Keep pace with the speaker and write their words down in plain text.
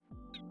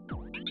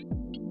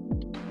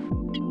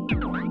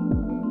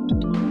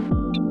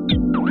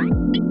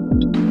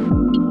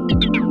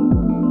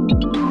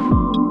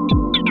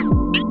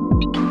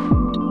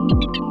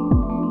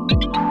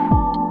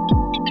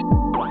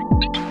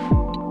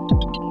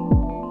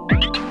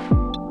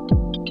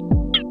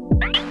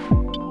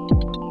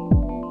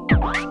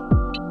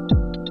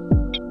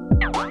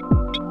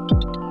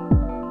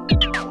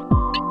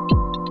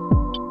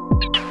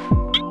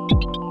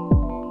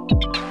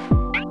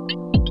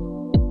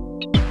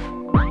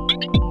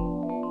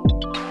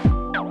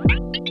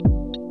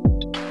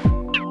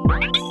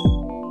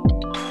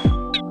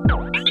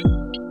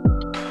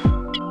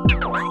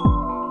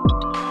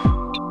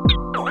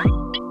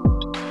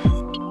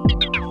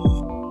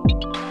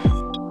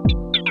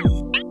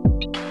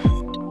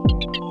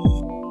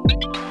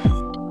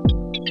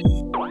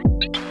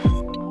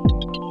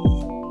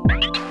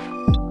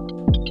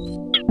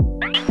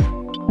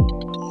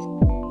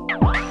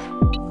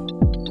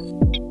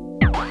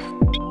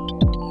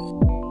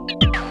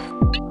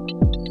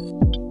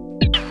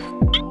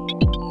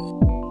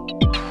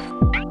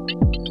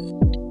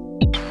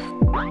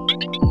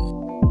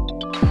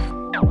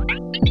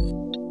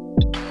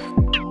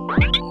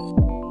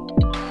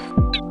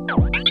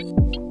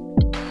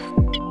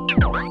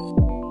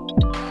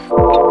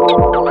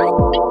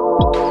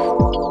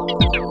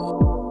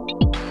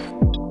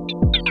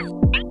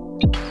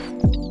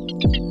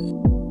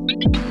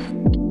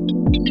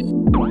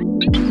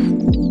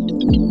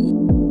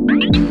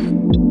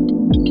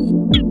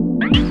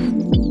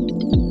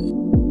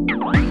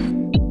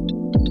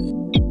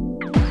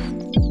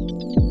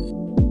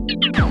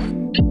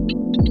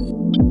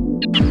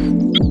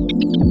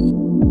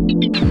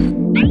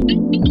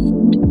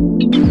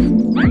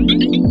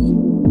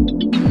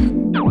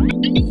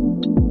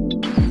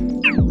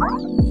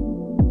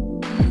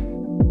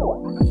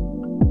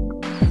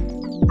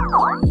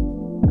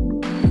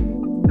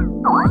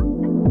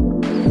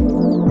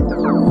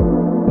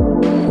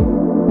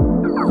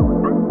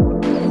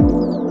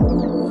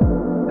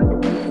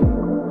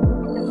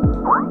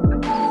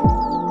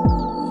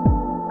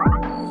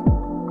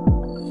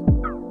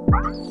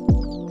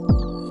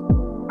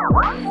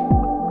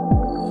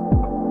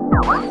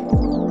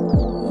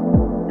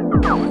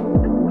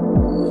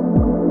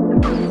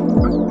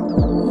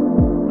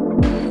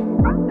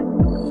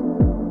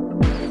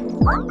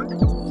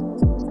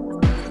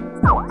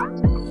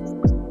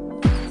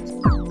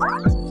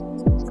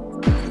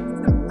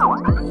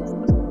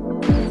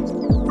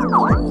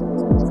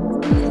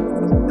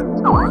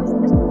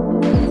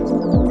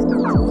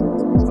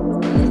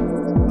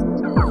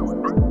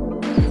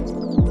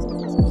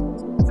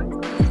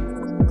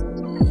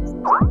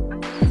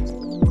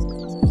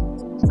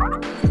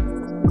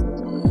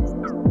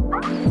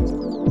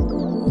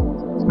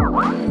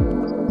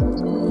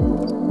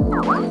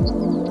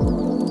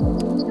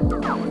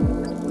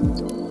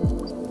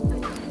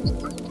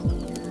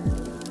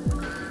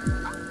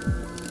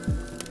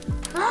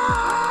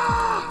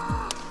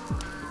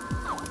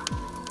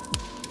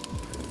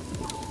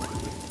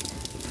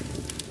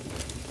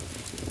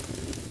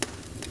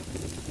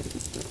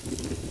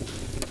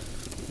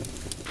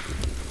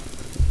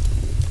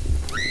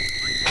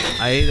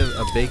I ate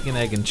a bacon,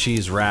 egg, and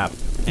cheese wrap.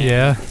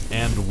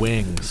 And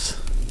wings.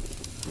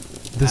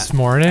 This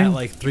morning? At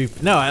like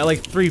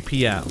 3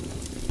 p.m.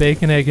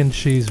 Bacon, egg, and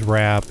cheese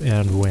wrap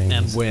and wings.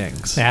 And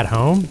wings. At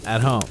home?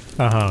 At home.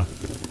 Uh-huh.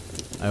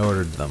 I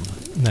ordered them.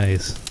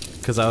 Nice.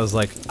 Because I was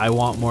like, I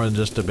want more than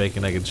just a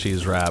bacon, egg, and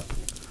cheese wrap.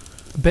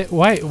 But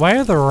why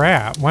the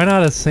wrap? Why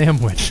not a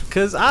sandwich?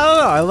 Because, I don't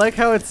know, I like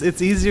how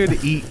it's easier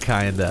to eat,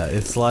 kinda.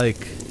 It's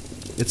like,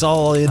 it's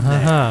all in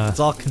there. It's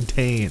all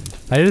contained.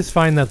 I just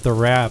find that the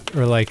wrap,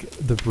 or like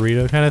the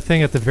burrito kind of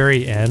thing at the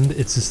very end,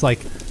 it's just like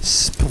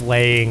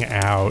splaying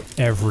out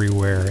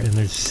everywhere, and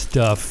there's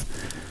stuff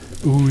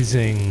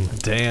oozing.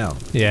 Damn.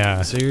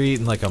 Yeah. So you're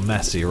eating like a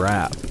messy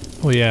wrap.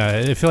 Well,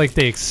 yeah, I feel like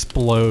they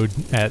explode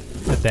at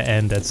the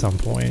end at some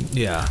point.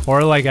 Yeah.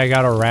 Or like I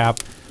got a wrap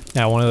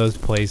at one of those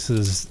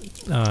places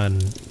on,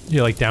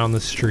 like down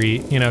the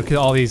street, 'cause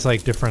all these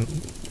like different,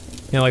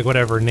 like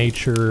whatever,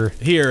 nature.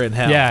 Here in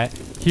hell. Yeah,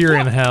 here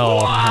in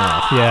hell.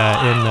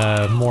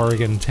 Yeah, in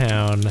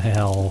Morgantown,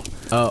 hell.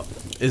 Oh,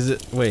 is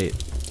it? Wait.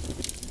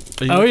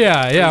 Oh,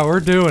 yeah, we're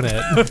doing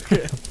it.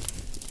 Okay.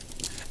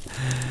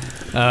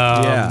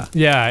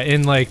 Yeah,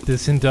 in like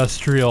this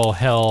industrial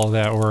hell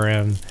that we're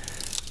in.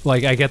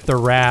 Like, I get the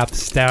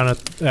wraps down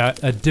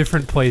at a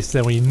different place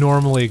than we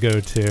normally go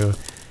to.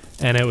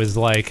 And it was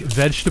like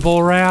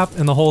vegetable wrap,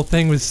 and the whole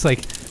thing was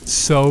like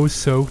so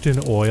soaked in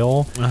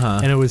oil.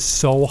 And it was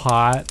so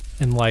hot.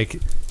 And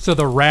like, so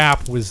the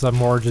wrap was a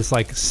more just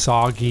like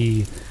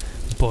soggy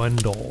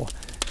bundle,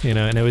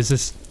 and it was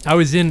just, I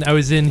was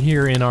in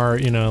here in our,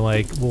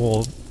 like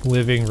little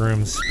living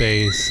room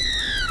space.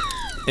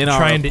 In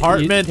our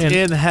apartment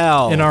in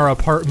hell. In our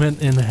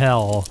apartment in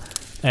hell.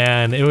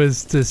 And it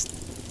was just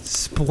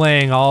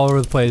splaying all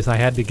over the place. I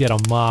had to get a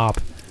mop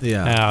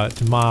out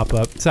to mop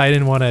up. So I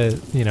didn't want to,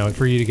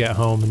 for you to get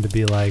home and to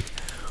be like,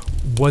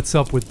 what's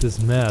up with this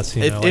mess?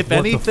 If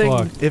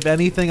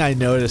anything, I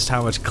noticed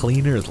how much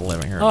cleaner the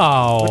living room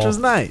was, which was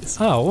nice.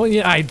 Oh, well,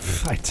 yeah, I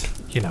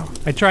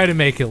try to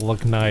make it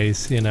look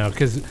nice,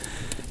 because,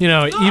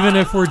 even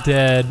if we're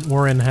dead,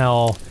 we're in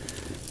hell.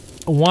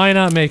 Why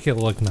not make it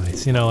look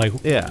nice?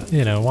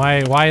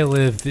 Why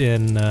live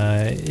in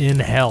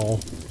hell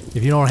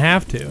if you don't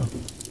have to?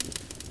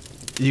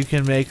 You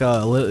can make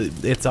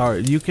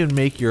you can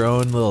make your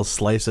own little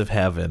slice of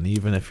heaven,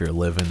 even if you're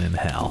living in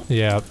hell.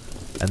 Yeah.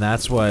 And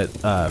that's what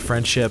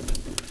friendship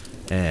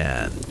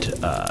and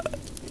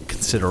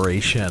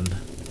consideration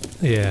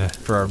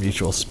for our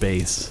mutual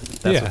space,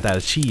 that's what that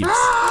achieves.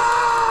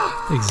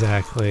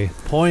 Exactly.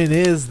 Point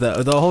is,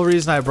 the whole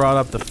reason I brought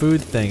up the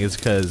food thing is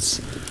because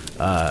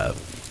I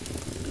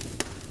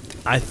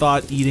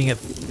thought eating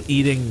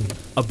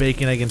a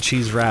bacon, egg, and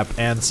cheese wrap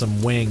and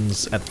some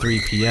wings at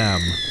 3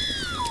 p.m.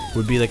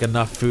 would be like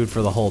enough food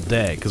for the whole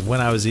day. Because when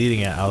I was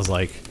eating it, I was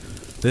like,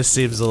 this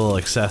seems a little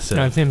excessive.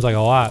 That seems like a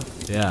lot.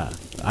 Yeah.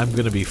 I'm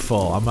going to be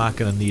full. I'm not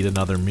going to need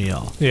another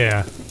meal.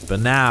 Yeah. But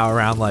now,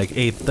 around like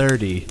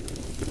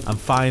 8:30, I'm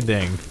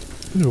finding...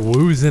 You're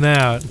woozing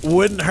out.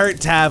 Wouldn't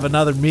hurt to have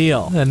another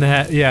meal. And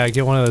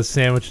get one of those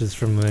sandwiches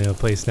from the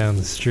place down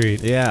the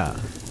street. Yeah.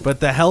 But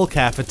the hell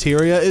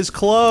cafeteria is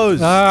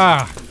closed.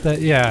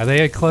 They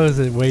had closed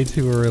it way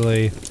too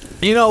early.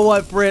 You know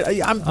what, Britt?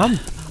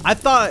 I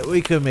thought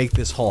we could make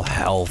this whole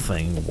hell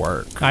thing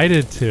work. I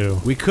did too.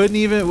 We couldn't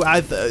even.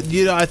 I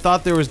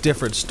thought there was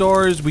different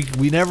stores. We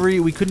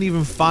couldn't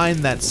even find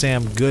that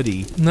Sam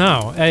Goody.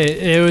 No,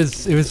 it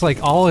was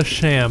like all a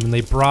sham, and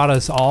they brought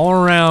us all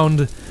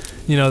around,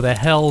 the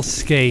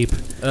hellscape.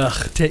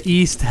 To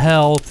East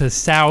Hell, to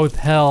South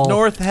Hell,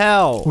 North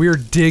Hell. We were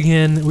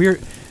digging.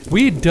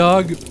 We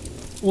dug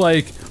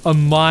like a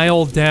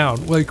mile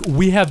down. Like,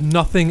 we have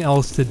nothing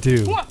else to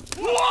do,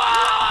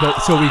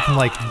 so we can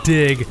like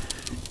dig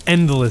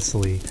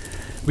endlessly.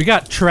 We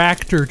got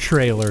tractor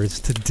trailers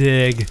to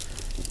dig.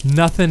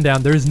 Nothing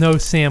down. There's no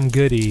Sam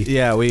Goody.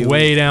 Yeah,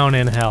 way down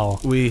in hell.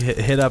 We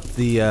hit up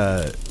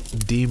the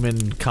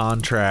demon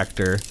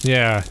contractor.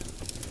 Yeah.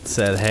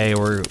 Said, hey,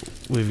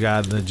 we've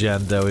got an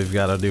agenda. We've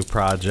got a new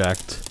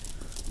project.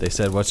 They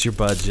said, what's your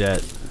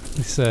budget?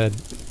 We said,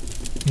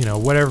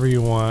 whatever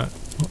you want.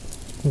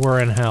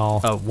 We're in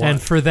hell.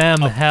 And for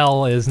them,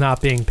 hell is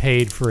not being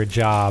paid for a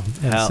job.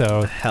 And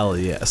hell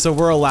yeah. So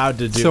we're allowed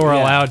to do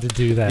allowed to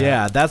do that.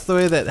 Yeah, that's the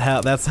way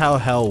that's how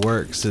hell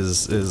works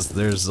is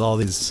there's all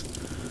these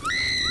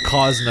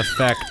cause and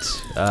effect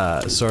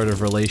sort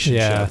of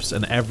relationships,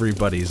 and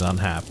everybody's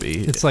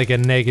unhappy. It's like a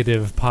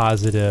negative,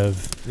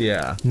 positive.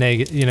 Yeah.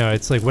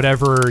 It's like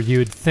whatever you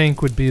would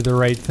think would be the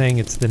right thing,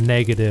 it's the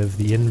negative,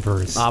 the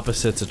inverse.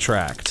 Opposites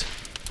attract.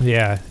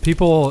 Yeah,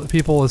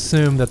 people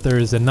assume that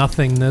there's a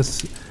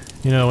nothingness,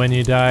 when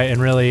you die,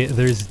 and really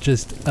there's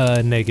just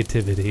a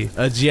negativity.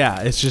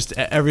 It's just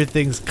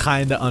everything's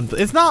kind of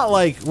it's not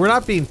like we're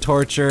not being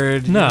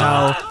tortured.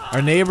 No,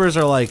 our neighbors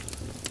are like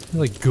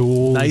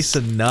ghouls, nice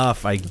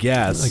enough, I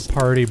guess, like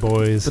party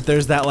boys. But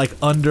there's that like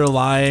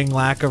underlying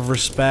lack of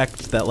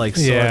respect that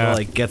sort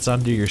of gets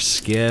under your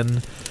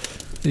skin.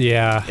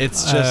 Yeah,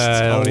 It's just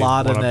I don't a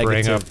lot of even wanna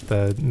bring up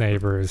negative. the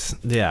neighbors.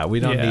 Yeah, we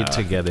don't Yeah. need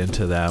to get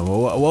into them.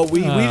 What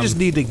we just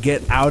need to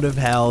get out of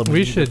hell.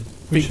 We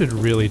should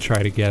really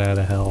try to get out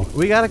of hell.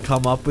 We got to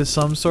come up with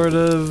some sort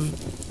of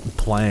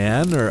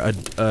plan or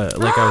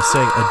like I was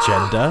saying,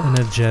 agenda. An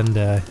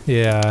agenda,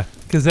 yeah,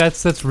 because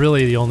that's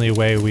really the only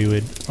way we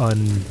would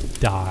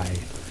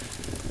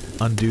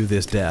Undo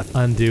this death.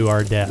 undo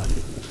our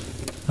death.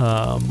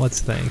 Let's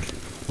think.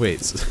 Wait,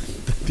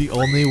 the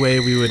only way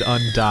we would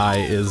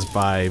undie is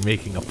by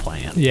making a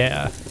plan.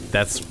 Yeah,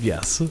 That's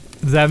yes.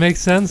 does that make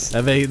sense?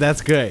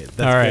 That's good.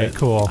 That's All right, good.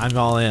 cool. I'm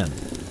all in.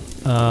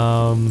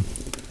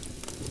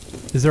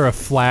 Is there a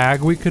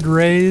flag we could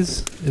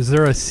raise? Is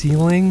there a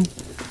ceiling?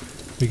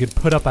 We could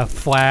put up a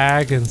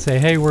flag and say,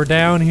 "Hey, we're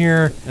down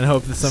here. And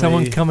hope that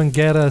Someone come and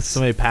get us."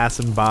 somebody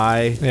passing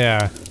by.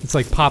 Yeah, it's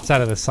like pops out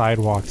of the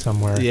sidewalk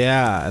somewhere.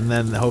 Yeah, and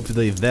then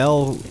hopefully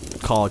they'll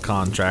call a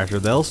contractor.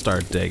 They'll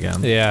start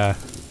digging. Yeah,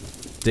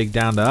 Dig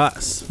down to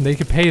us. they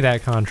could pay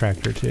that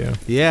contractor too.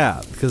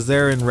 Yeah, because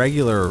they're in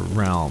regular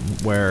realm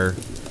where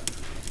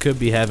could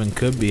be heaven,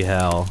 could be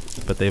hell,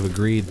 but they've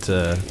agreed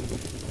to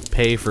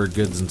pay for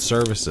goods and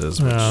services,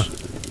 which Yeah.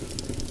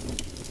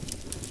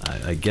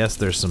 I guess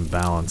there's some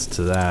balance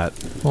to that.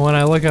 Well, when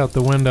I look out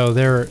the window,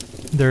 there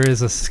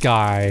is a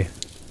sky.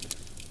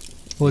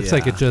 Looks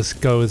like Yeah. it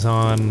just goes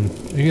on.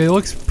 It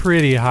looks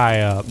pretty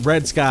high up.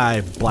 Red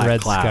sky, black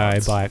Red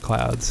clouds. sky, black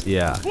clouds.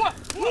 Yeah.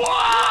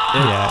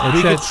 Yeah, We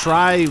it's could that-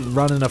 try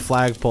running a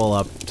flagpole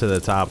up to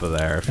the top of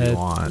there if you It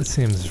want.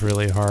 seems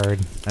really hard.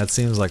 That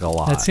seems like a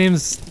lot. That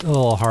seems a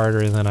little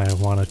harder than I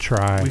want to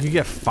try. We could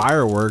get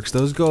fireworks.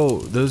 Those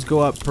go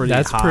up pretty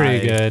That's high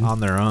pretty good.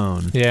 on their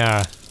own.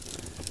 Yeah.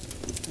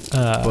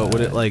 But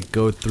would it like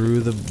go through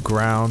the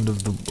ground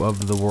of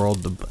the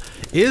world?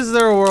 Is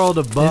there a world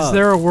above? Is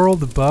there a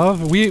world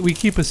above? We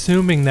keep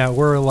assuming that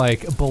we're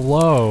like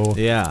below.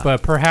 Yeah.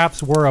 But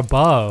perhaps we're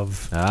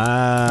above.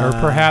 Ah. Or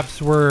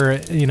perhaps we're,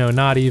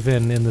 not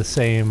even in the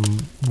same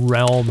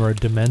realm or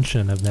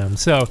dimension of them.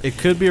 So it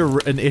could be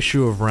an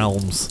issue of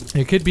realms.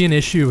 it could be an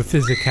issue of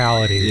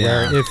physicality,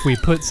 Yeah. where if we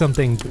put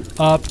something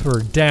up or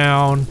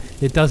down,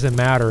 it doesn't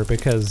matter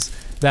because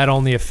that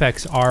only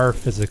affects our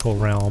physical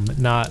realm,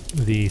 not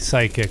the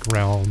psychic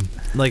realm.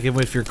 Like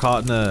if you're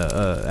caught in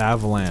a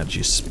avalanche,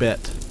 you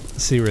spit.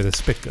 See where the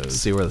spit goes.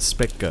 See where the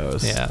spit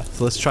goes. Yeah.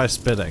 So let's try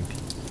spitting.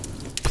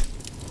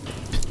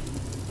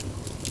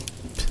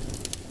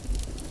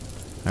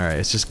 All right,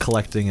 it's just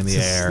collecting in the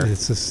air. It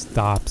just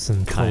stops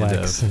and Kind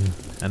collects.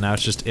 of. And now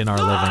it's just in our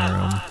living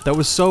room. It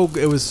was so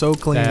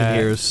clean in That-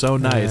 here, it was so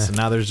nice, yeah. and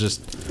now there's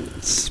just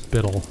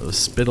Spittle.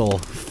 spittle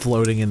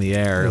floating in the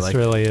air. This Like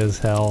really is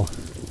hell.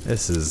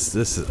 this is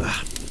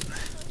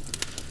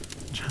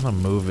trying to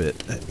move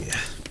it.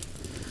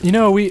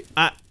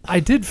 I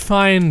did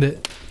find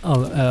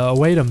a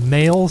way to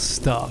mail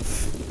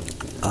stuff.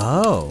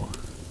 Oh,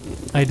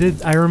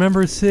 I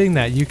remember seeing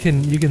that. You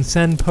can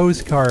send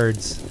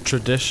postcards,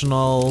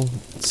 traditional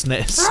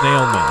snail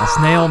mail.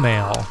 snail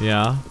mail,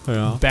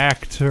 Yeah.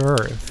 back to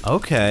Earth.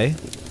 Okay.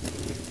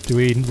 Do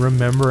we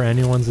remember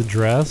anyone's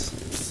address?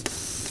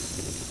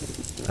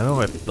 I don't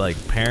know my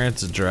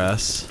parents'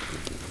 address,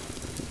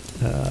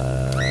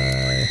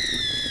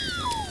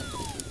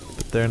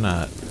 but they're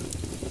not.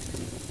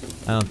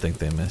 I don't think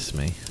they miss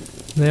me.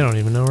 They don't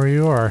even know where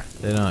you are.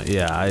 They don't.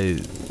 Yeah,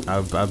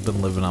 I've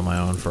been living on my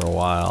own for a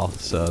while,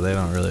 so they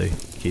don't really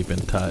keep in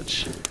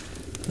touch.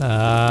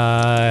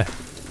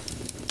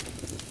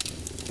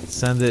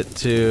 Send it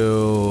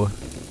to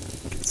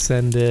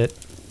Send it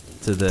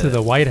the to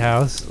the White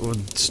House.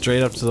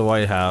 straight up to the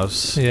White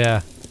House.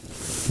 Yeah.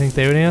 Think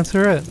they would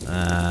answer it?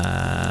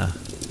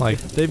 Like,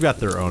 They've got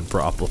their own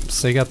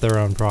problems. they got their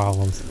own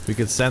problems. We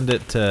could send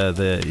it to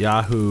the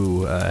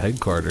Yahoo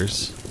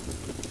headquarters.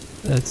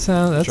 That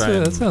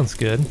sounds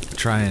good.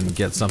 Try and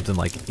get something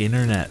like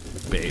internet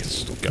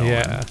based going.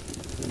 Yeah.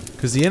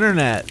 Because the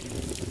internet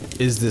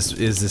is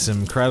this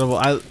incredible.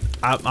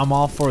 I'm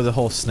all for the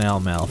whole snail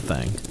mail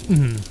thing.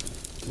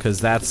 Because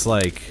that's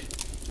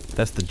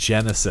the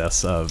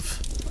genesis of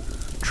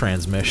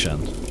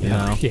transmission. You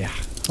know. Yeah.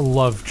 I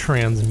love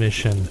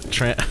transmission.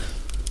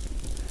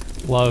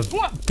 Love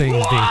things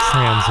being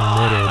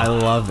transmitted. I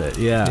love it.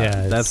 Yeah.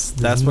 Yeah. That's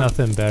there's what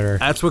nothing better.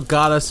 That's what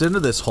got us into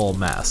this whole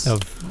mess.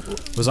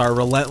 Was our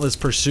relentless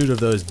pursuit of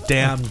those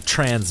damn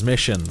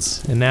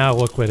transmissions. And now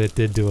look what it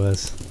did to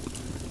us.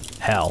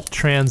 Hell.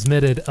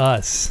 Transmitted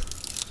us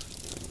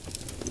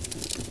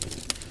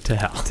To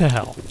hell. to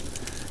hell.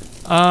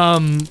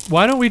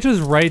 Why don't we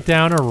just write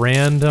down a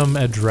random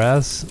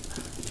address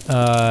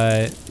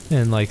and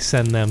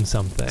send them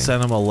something?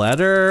 Send them a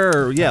letter?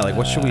 Or,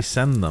 what should we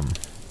send them?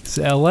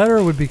 So a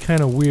letter would be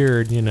kind of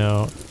weird,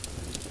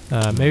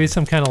 maybe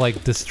some kind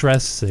of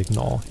distress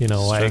signal,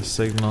 Stress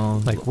signal.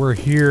 like we're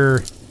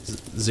here,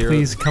 Zero.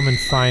 please come and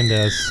find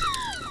us.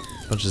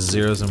 Bunch of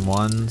zeros and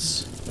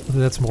ones.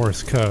 That's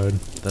Morse code,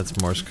 That's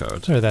Morse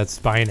code. or that's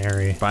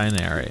binary.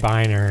 Binary.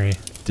 Binary.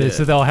 Did-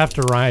 So they'll have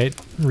to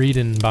read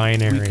in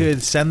binary. We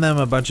could send them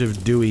a bunch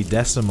of Dewey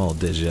Decimal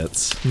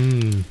digits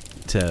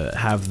to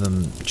have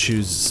them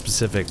choose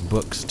specific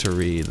books to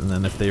read, and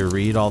then if they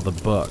read all the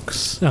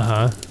books,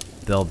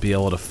 they'll be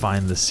able to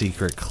find the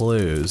secret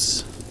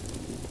clues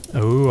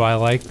Ooh, I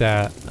like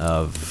that.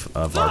 of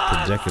our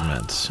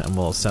predicament, and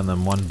we'll send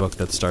them one book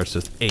that starts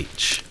with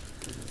H.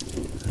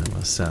 And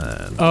we'll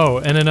send Oh,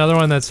 and another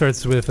one that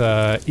starts with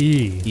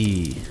E.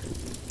 E.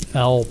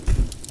 Elp.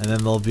 And then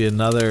there'll be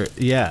another,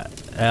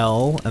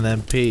 L, and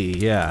then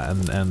P,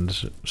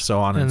 and so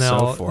on and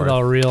so forth.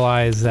 They'll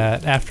realize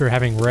that after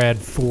having read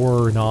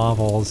 4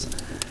 novels,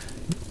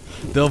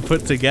 They'll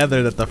put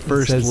together that the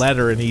first says-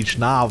 letter in each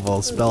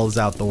novel spells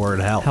out the word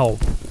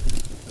help.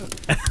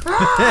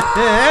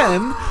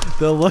 And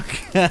they'll look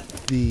at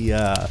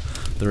the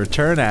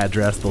return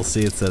address. They'll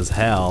see it says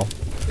hell.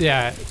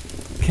 Yeah,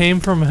 came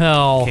from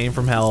hell, Came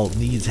from hell,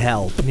 needs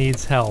help.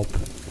 needs help.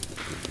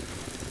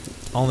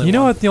 Only You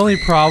know one- what the only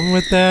problem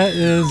with that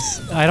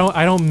is? I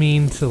don't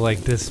mean to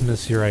like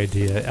dismiss your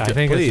idea. I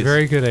think it's please. a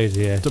very good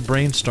idea. It's a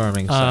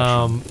brainstorming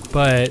session.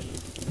 But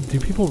do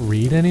people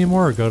read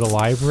anymore or go to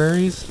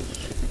libraries?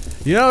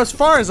 You know, as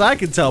far as I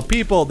can tell,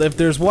 people, if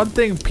there's one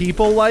thing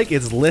people like,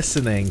 it's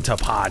listening to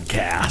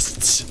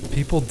podcasts.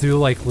 People do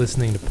like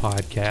listening to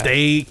podcasts.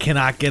 They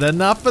cannot get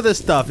enough of this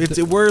stuff.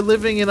 We're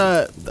living in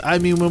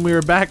when we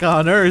were back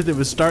on Earth, it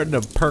was starting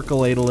to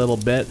percolate a little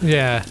bit.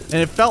 Yeah.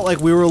 And it felt like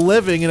we were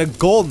living in a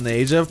golden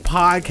age of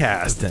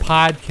podcasting.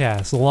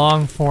 Podcasts,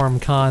 long form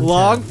content.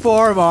 Long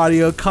form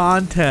audio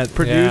content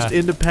produced Yeah.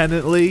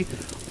 independently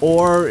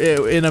or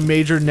in a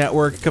major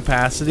network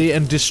capacity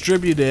and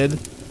distributed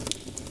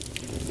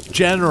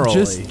generally.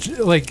 Just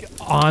like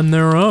on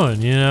their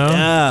own, you know?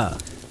 Yeah.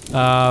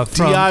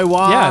 From,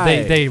 DIY.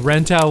 Yeah, they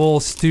rent out a little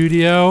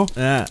studio,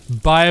 Yeah.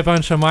 buy a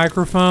bunch of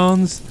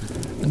microphones,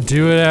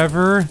 do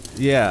whatever,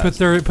 Yeah. put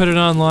it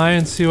online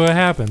and see what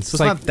happens. So it's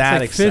not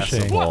that like fishing.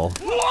 accessible.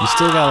 You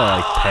still gotta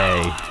like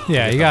pay.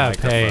 Yeah, to you get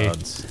gotta the pay.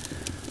 microphones.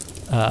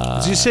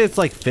 Did you say it's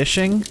like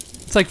fishing?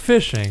 It's like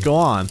fishing. Go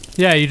on.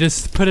 Yeah, you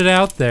just put it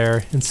out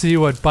there and see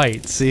what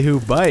bites. See who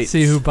bites.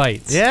 See who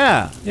bites.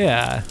 Yeah.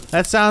 Yeah.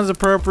 That sounds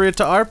appropriate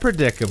to our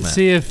predicament.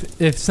 See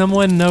if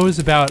someone knows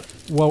about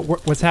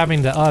what's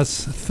happening to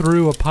us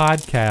through a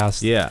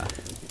podcast, Yeah.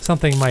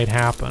 something might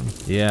happen.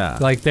 Yeah.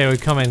 Like they would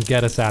come and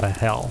get us out of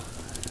hell.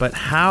 But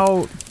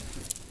how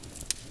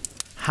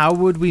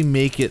would we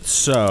make it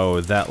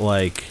so that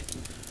like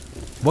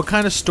what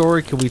kind of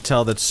story can we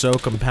tell that's so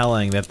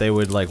compelling that they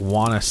would like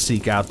want to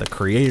seek out the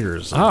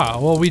creators?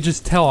 Well, we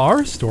just tell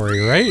our story,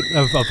 right?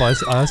 Of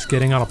us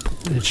getting on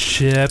a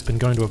ship and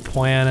going to a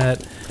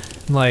planet.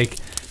 Like,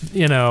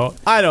 you know,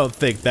 I don't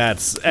think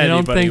that's don't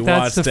anybody think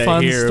that's wants a to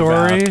fun hear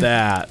story? about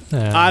that.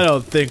 Yeah. I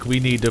don't think we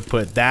need to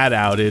put that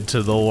out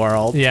into the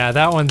world. yeah,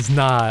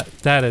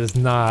 that is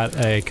not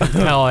a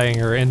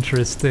compelling or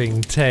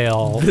interesting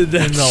tale in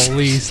the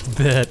least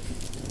bit.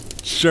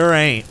 Sure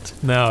ain't.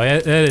 No,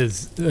 it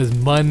is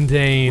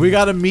mundane. We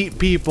got to meet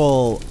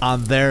people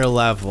on their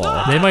level.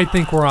 They might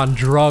think we're on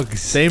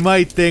drugs. They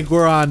might think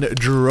we're on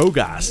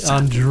drogas.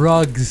 On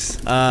drugs.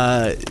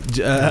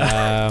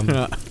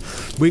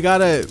 We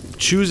gotta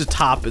choose a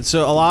topic.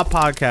 So a lot of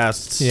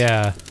podcasts,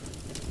 Yeah.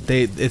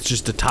 it's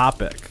just a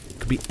topic. It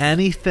could be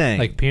anything.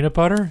 Like peanut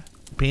butter?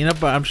 peanut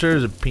butter. I'm sure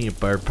there's a peanut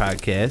butter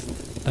podcast.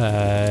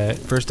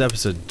 First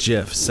episode,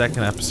 Jif.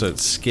 Second episode,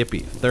 Skippy.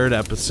 Third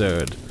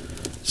episode,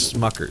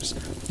 Smuckers.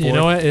 You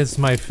know what is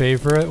my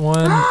favorite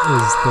one?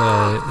 Is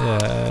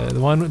the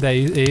one that they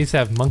used to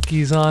have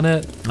monkeys on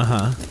it,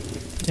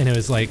 and it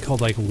was like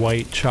called like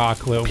white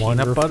chocolate Peanut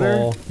wonderful.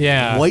 butter?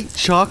 Yeah. White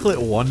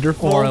chocolate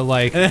wonderful. Or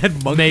like And it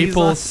had monkeys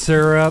maple on-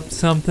 syrup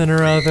something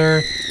or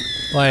other.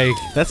 Like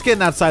That's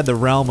getting outside the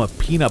realm of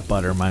peanut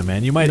butter, my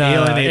man. You might no,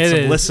 alienate it some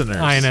is- listeners.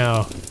 I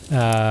know.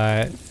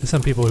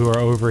 Some people who are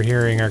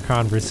overhearing our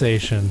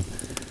conversation.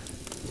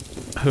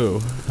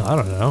 Who? I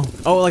don't know.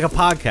 Oh, like a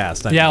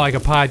podcast. I Yeah, mean. like a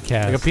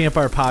podcast. Like a peanut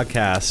butter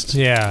podcast.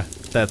 Yeah.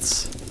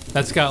 That's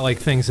Got like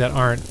things that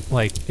aren't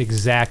like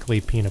exactly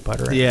peanut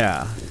butter. in it.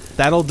 yeah.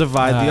 That'll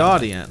divide the Uh,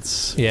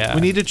 audience. yeah.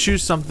 We need to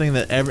choose something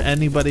that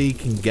anybody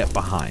can get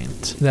behind.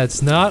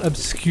 That's not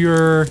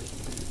obscure.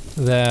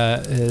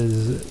 That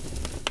is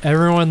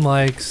everyone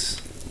likes.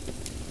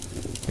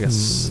 I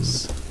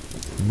guess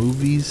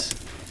movies.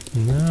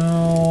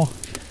 No.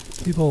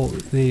 People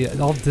they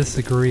all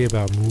disagree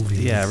about movies.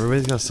 Yeah,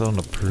 everybody's got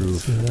something to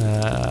prove.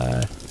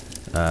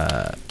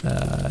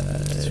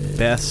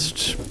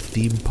 Best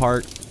theme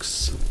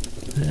parks.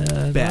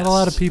 Not a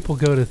lot of people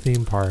go to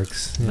theme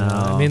parks. You know.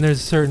 I No. mean, there's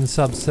a certain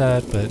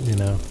subset, but you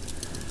know.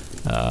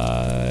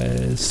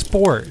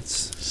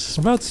 Sports.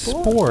 What about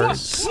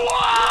sports? A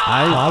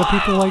lot of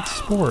people like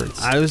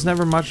sports. I was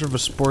never much of a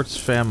sports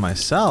fan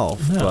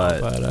myself, No,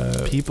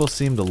 but people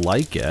seem to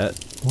like it.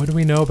 What do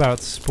we know about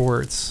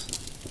sports?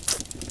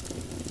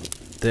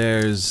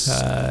 There's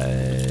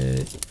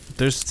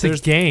It's a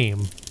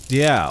game.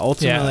 yeah.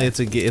 Ultimately,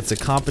 Yeah. it's a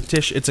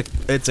competition.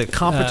 It's a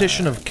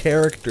competition of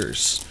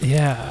characters.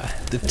 Yeah.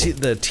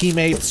 The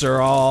teammates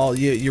are all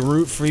you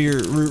root for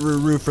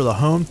root for the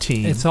home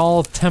team. It's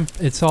all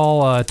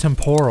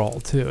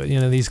temporal too.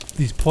 You know, these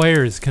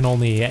players can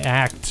only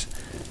act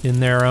in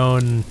their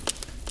own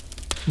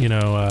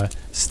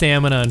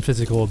stamina and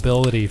physical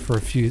ability for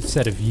a few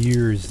set of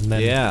years, and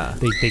then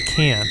they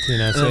can't.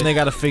 And So then they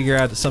got to figure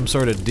out some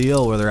sort of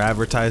deal where they're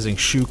advertising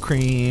shoe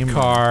cream,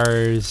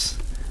 cars,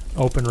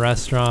 open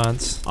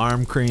restaurants,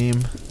 arm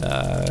cream.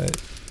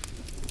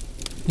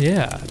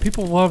 Yeah,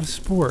 people love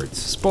sports.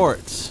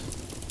 Sports.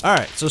 All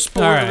right, so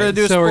All right, we're gonna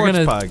do a so sports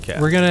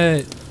podcast. We're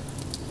gonna.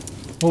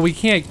 Well, we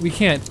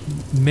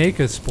can't make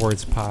a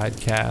sports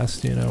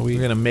podcast.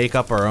 We're gonna make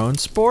up our own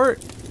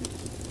sport.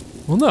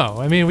 Well, no.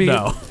 I mean,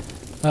 No.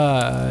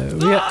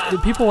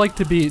 People like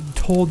to be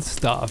told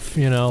stuff.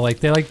 Like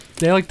they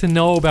like to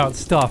know about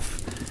stuff.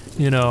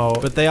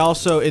 But they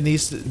also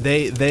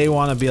they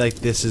want to be like,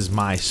 this is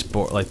my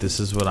sport. Like, this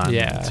is what I'm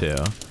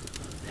into.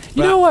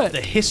 You know what?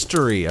 The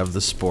history of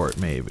the sport,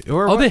 maybe.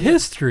 The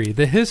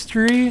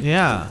history.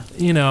 Yeah.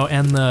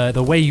 And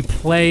the way you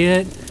play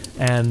it,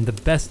 and the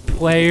best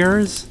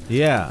players.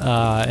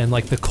 Yeah. And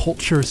like the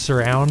culture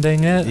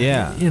surrounding it.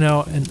 Yeah.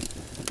 And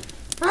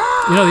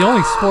the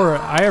only sport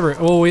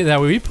that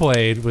we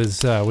played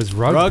was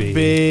rugby.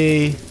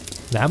 Rugby.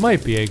 That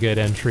might be a good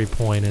entry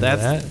point into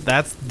that.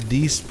 That's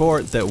the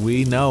sport that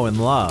we know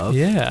and love.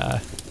 Yeah.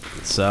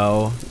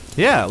 So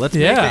let's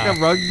make like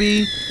a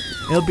rugby.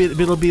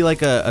 It'll be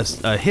like a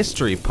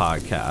history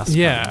podcast.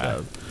 Yeah. Kind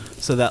of,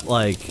 so that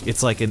like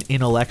it's like an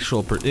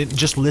intellectual.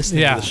 Just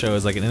listening to the show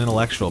is like an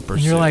intellectual pursuit.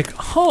 And you're like,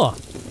 huh.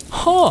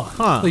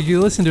 Like you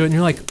listen to it and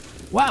you're like,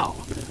 wow,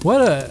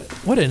 what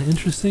an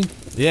interesting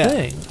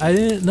thing. I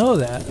didn't know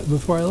that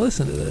before I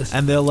listened to this.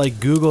 And they'll like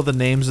Google the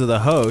names of the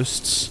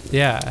hosts.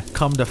 Yeah.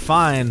 Come to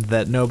find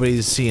that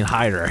nobody's seen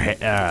hide or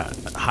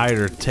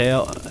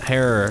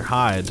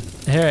hide.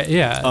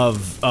 Yeah.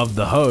 Of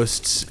the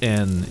hosts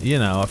in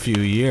a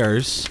few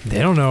years. They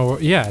don't know.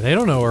 Yeah, they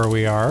don't know where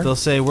we are. They'll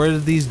say, where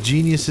did these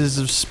geniuses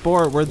of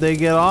sport? Where'd they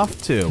get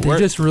off to? They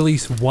just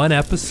release one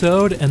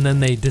episode and then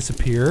they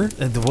disappear.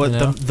 And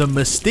the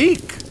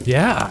mystique?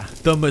 Yeah,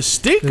 the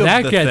mystique of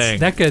the thing.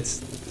 That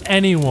gets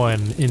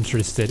anyone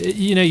interested.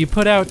 You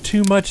put out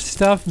too much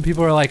stuff and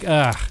people are like,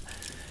 ugh.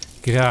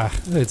 God,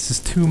 it's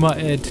just too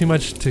much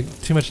to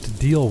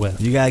deal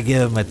with. You gotta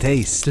give them a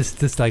taste.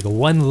 Just like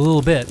one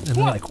little bit, and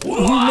they're like, "Who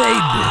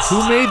made this?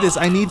 Who made this?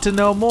 I need to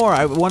know more.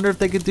 I wonder if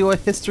they could do a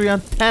history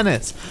on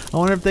tennis. I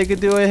wonder if they could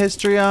do a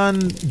history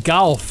on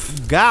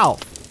golf,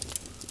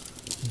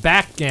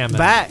 backgammon,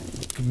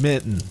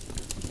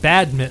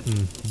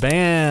 badminton,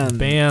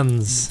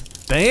 bands.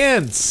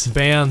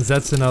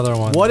 That's another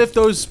one. What if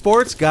those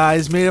sports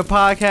guys made a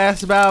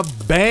podcast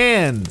about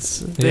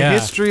bands? The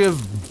history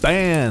of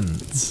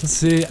bands.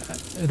 See,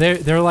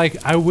 they're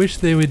like, I wish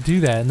they would do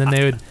that, and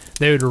then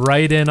they would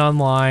write in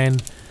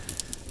online,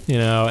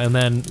 and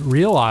then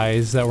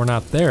realize that we're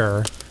not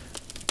there.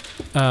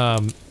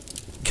 Come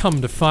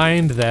to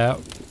find that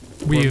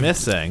we're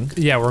missing.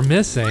 Yeah, we're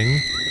missing.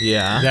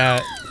 Yeah.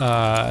 That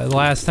the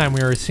last time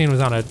we were seen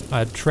was on a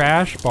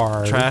trash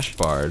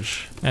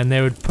barge. And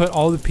they would put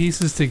all the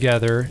pieces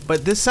together.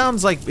 But this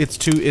sounds like it's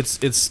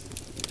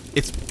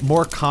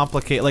more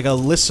complicated. Like a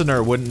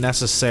listener wouldn't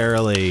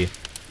necessarily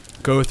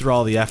go through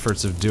all the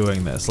efforts of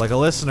doing this. Like a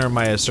listener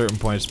might at a certain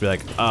point just be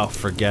like, oh,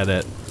 forget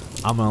it.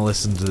 I'm going to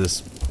listen to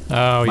this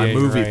my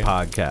movie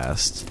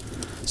podcast.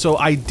 So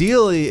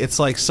ideally, it's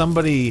like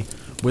somebody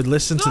would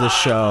listen to the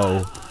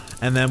show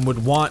and then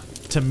would want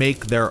to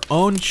make their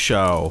own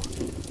show.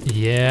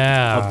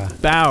 Yeah.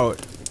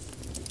 About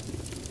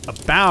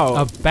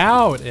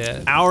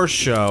it. Our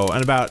show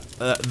and about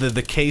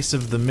the case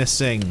of the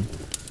missing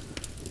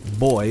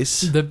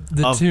boys. The two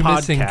podcast.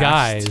 missing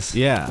guys.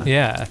 Yeah.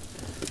 Yeah.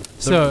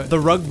 The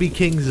Rugby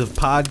Kings of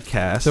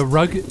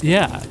podcasts.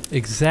 Yeah,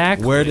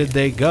 exactly. Where did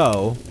they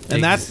go?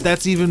 And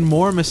that's even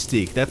more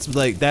mystique.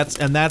 So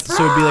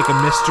it'd be like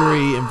a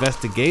mystery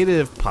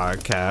investigative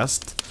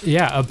podcast.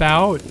 Yeah,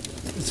 about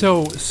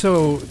so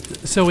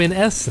in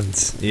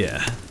essence,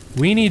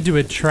 we need to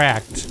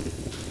attract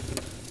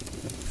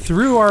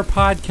through our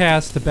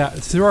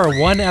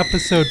one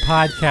episode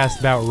podcast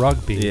about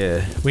rugby.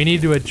 Yeah. We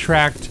need to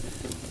attract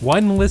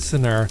one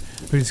listener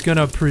who's going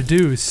to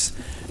produce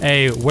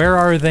a Where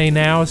Are They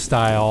Now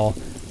style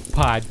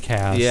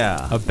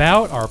podcast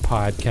about our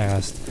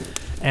podcast,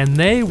 and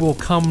they will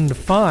come to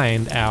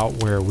find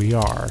out where we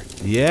are.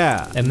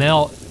 Yeah. And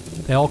they'll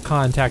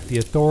contact the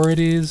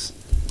authorities.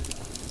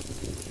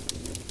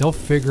 They'll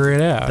figure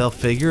it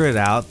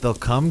out. They'll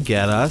come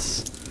get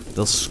us.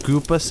 They'll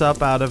scoop us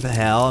up out of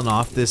hell and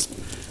off this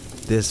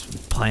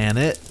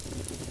planet.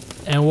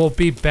 And we'll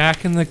be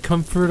back in the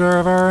comfort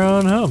of our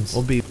own homes.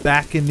 We'll be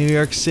back in New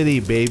York City,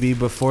 baby,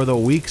 before the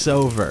week's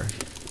over.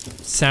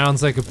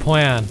 Sounds like a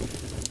plan.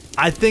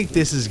 I think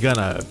this is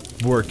gonna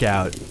work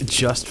out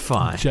just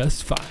fine.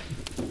 Just fine.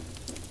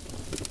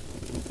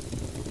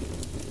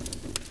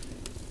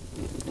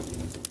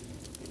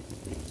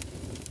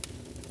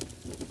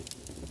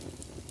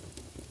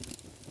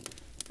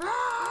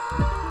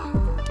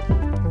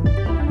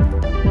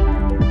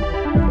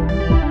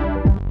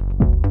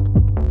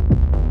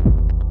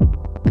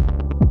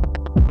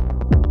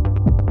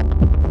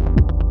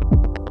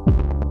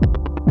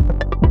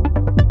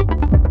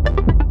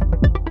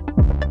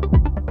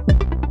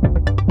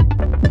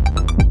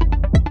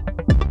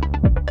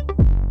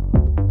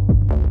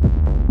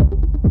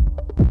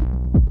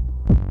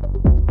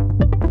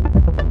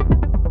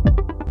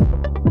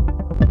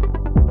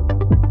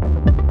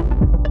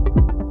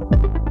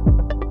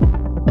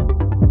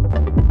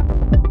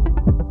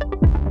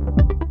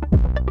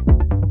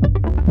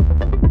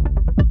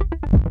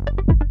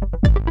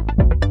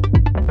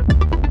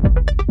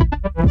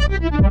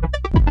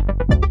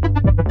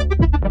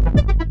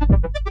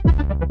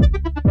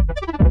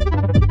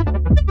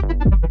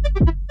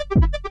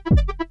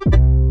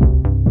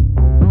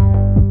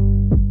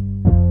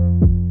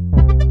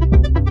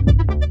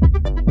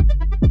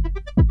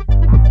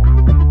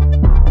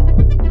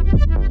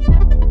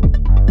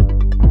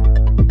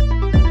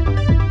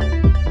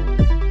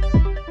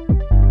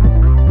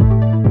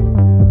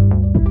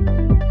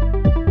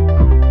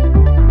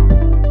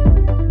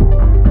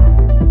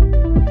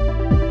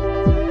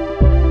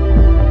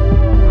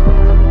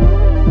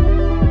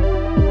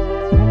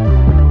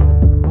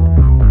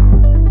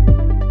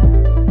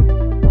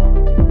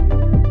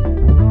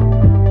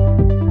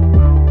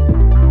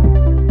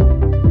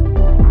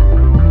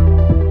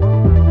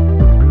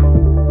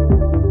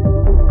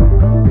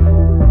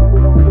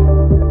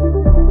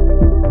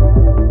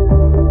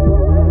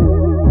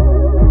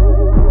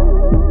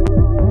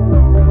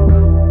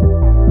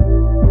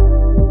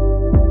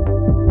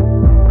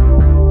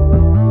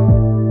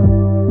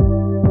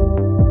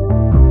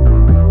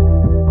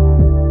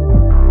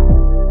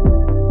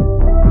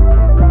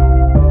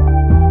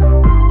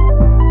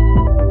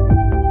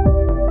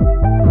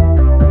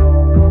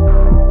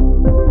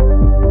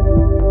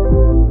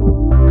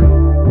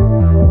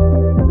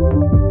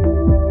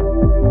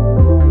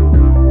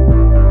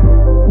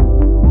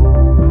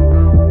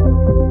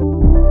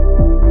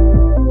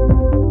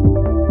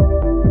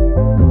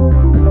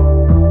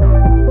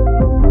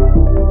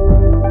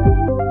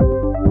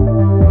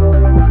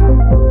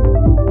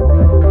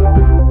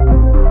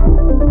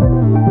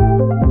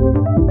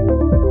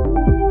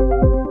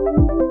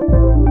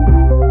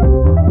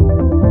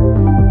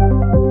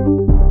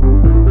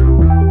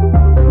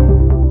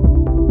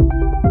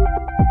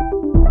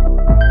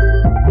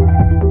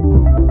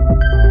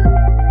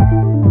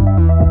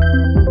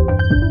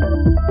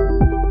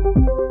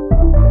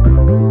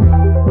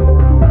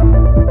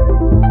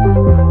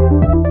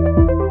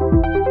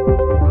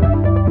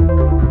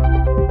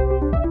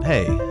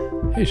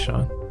 Hey,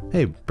 Sean.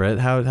 Hey, Brett,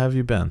 how have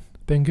you been?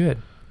 Been good.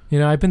 You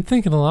know, I've been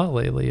thinking a lot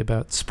lately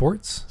about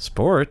sports.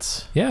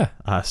 Sports? Yeah.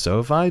 So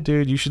have I,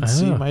 dude. You should I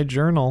see know. my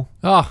journal.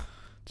 Oh,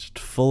 Just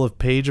full of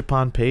page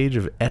upon page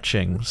of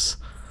etchings.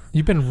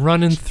 you've been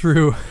running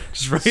through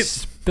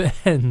Just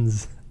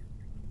pens.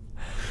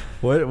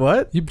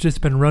 What? You've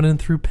just been running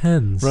through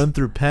pens. Run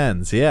through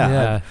pens. Yeah.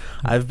 Yeah.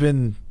 I've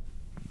been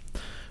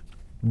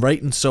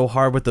writing so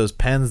hard with those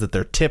pens that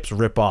their tips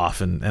rip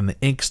off and the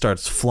ink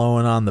starts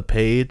flowing on the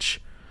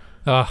page.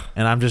 Oh,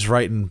 And I'm just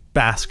writing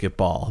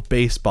basketball,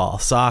 baseball,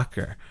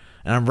 soccer.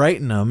 And I'm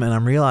writing them and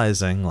I'm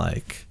realizing,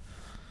 like,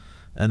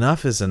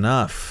 enough is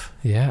enough.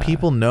 yeah.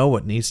 People know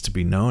what needs to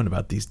be known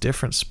about these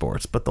different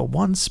sports, but the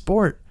one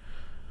sport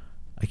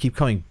I keep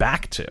coming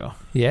back to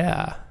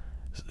Yeah.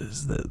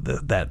 is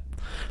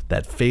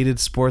that faded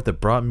sport that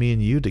brought me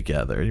and you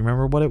together. You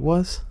remember what it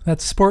was?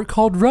 That sport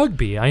called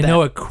rugby. I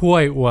know it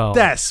quite well.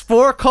 That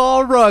sport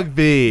called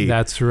rugby.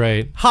 That's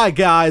right. Hi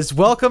guys,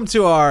 welcome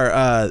to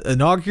our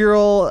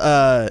inaugural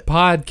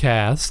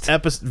Podcast.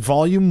 episode,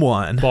 Volume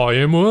 1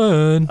 Volume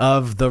 1.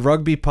 of the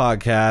Rugby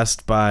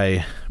Podcast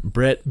by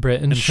Britt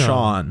and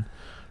Sean.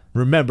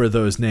 Remember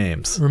those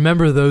names.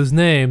 Remember those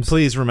names.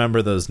 Please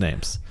remember those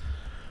names.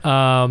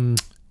 Um,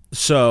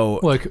 So,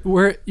 look,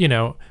 we're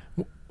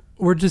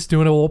just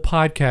doing a little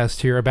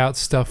podcast here about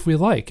stuff we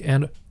like,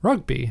 and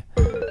rugby,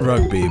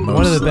 rugby, mostly.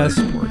 one of the best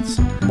sports.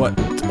 What?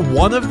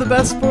 One of the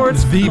best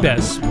sports? The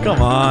best sport.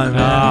 Come on,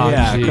 man. Oh,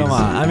 yeah, jeez. come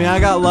on. I mean, I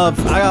got love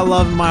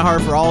in my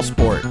heart for all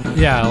sport.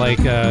 Yeah, like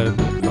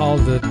all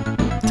the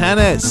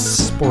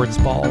Tennis, sports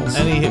balls.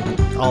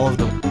 all of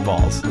the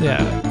balls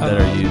Yeah. that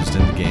are used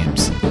in the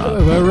games.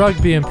 But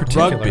rugby in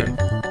particular.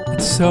 Rugby.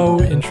 It's so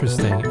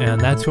interesting,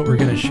 and that's what we're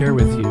going to share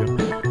with you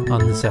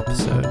on this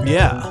episode.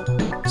 Yeah.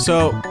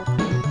 So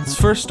let's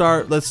first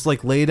start. Let's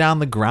lay down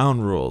the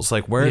ground rules.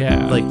 Where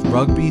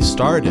rugby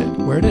started.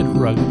 Where did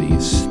rugby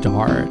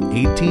start?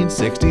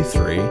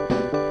 1863.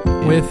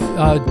 With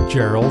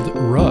Gerald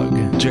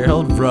Rugg.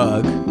 Gerald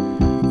Rugg.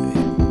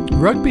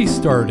 Rugby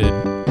started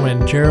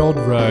when Gerald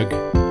Rugg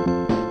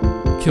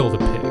killed a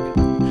pig.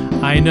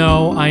 I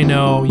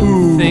know. You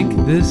Ooh.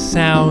 think this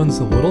sounds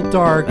a little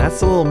dark,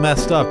 That's a little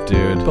messed up,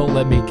 dude. but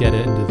let me get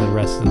into the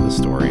rest of the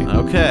story.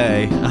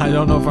 Okay. I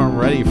don't know if I'm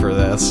ready for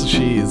this.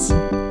 Jeez.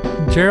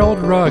 Gerald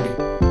Rugg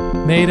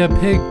made a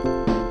pig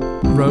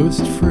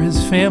roast for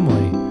his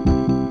family.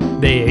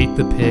 They ate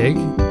the pig.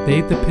 They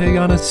ate the pig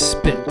on a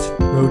spit,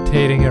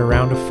 rotating it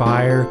around a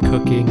fire,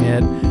 cooking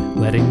it,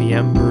 letting the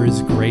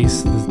embers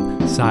grace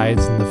the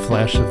sides and the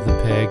flesh of the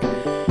pig.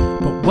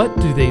 But what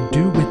do they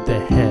do with the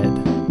head?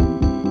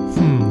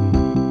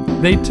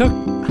 They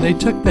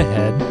took the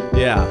head,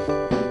 Yeah.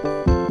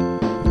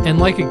 and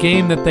like a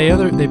game that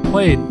they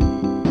played,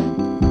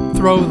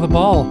 throw the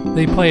ball.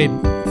 They played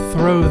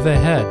throw the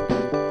head.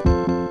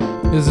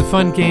 It was a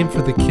fun game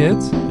for the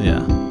kids,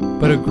 Yeah.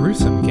 but a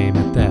gruesome game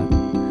at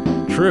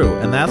that. True.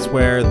 And that's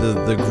where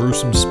the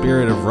gruesome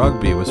spirit of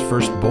rugby was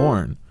first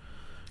born.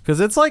 Because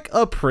it's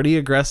a pretty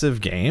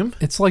aggressive game.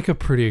 It's like a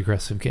pretty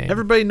aggressive game.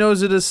 Everybody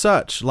knows it as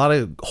such. A lot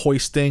of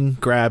hoisting,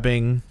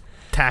 grabbing,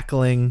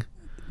 tackling,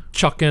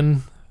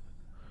 Chucking,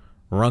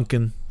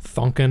 runking,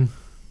 thunking,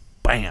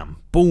 bam,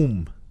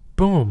 boom,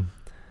 boom,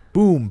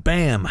 boom,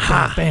 bam,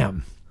 ha.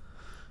 bam.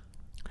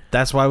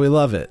 That's why we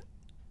love it.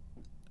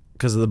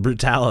 Because of the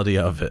brutality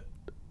of it.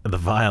 The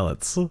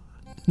violence.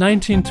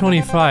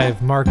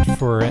 1925 marked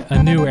for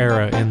a new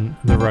era in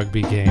the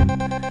rugby game.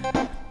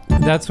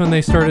 That's when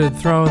they started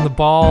throwing the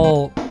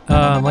ball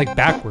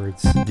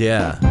backwards.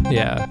 Yeah.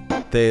 Yeah.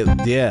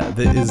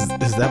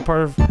 Is that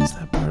part of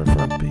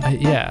rugby?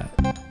 Yeah.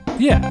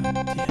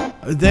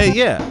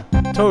 Yeah,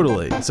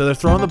 totally. So they're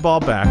throwing the ball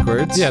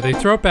backwards. Yeah, they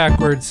throw it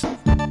backwards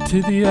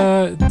to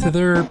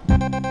their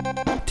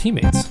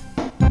teammates.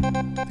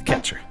 The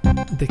catcher.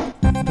 The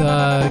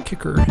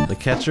kicker. The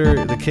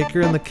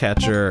kicker and the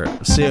catcher.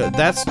 See,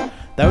 that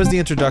was the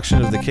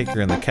introduction of the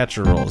kicker and the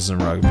catcher roles in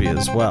rugby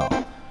as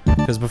well.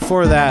 Because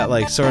before that,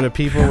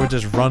 people were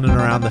just running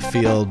around the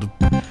field,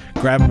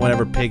 grabbing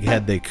whatever pig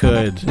head they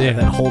could, Yeah. and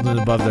then holding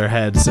it above their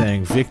head,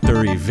 saying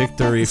 "Victory,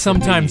 victory." for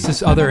Sometimes me."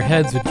 just other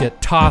heads would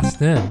get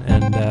tossed in,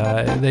 and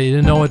they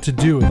didn't know what to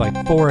do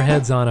with 4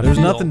 heads on a There's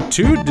field. nothing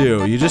to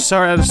do. You just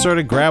had to sort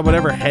of grab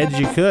whatever head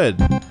you could.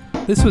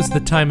 This was the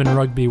time in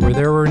rugby where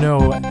there were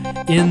no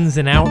ins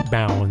and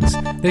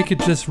outbounds. They could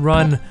just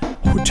run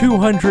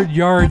 200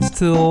 yards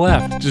to the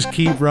left, Just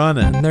keep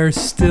running. and they're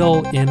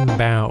still in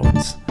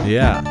bounds.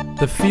 Yeah.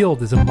 The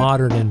field is a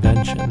modern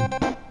invention.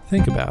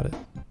 Think about it.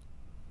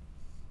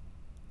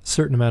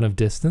 Certain amount of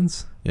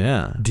distance,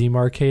 Yeah.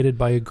 demarcated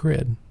by a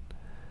grid.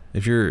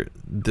 If you're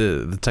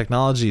the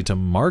technology to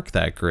mark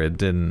that grid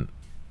didn't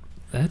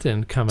That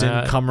didn't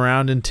come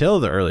around until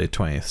the early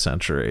 20th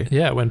century.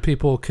 Yeah, when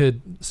people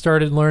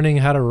started learning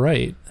how to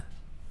write.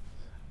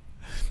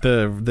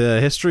 The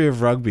history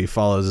of rugby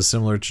follows a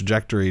similar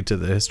trajectory to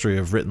the history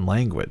of written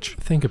language.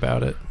 Think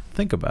about it.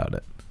 Think about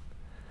it.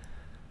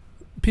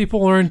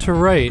 People learned to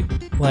write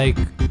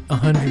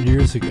 100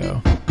 years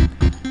ago.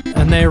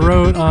 And they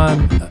wrote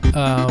on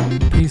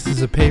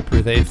pieces of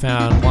paper they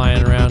found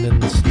lying around in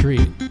the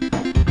street.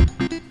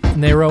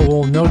 And they wrote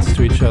little notes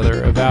to each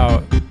other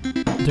about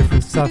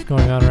different stuff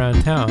going on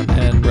around town.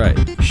 And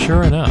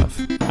sure enough,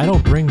 I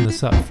don't bring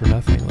this up for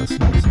nothing,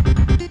 listeners.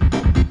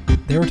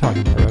 They were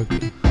talking about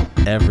rugby.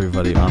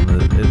 Everybody on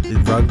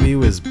rugby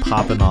was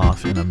popping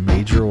off in a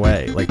major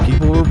way. Like,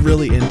 people were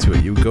really into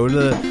it. You go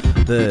to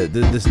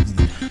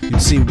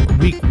you'd see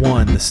week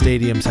 1, the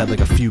stadiums had like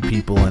a few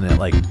people in it,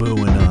 like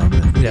booing them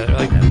and Yeah, they're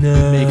like,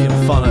 no. making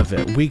fun of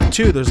it. Week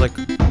 2, there's like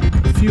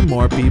a few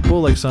more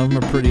people, like some of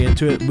them are pretty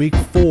into it. Week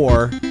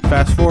 4,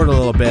 fast forward a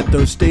little bit,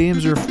 those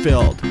stadiums are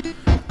filled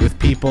with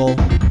people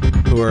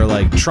who are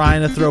like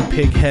trying to throw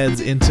pig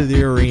heads into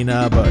the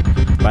arena, but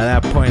by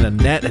that point a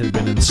net had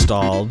been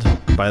installed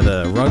by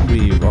the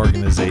rugby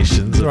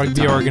organizations. The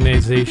Rugby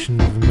Organization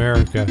of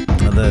America.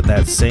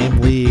 That same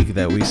league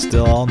that we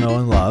still all know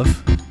and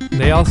love.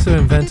 They also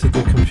invented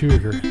the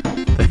computer.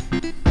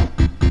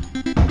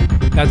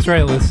 That's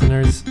right,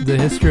 listeners. The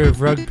history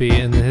of rugby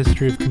and the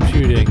history of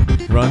computing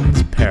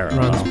runs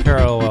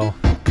parallel.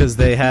 Because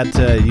they had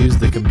to use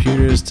the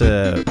computers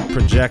to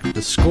project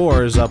the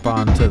scores up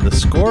onto the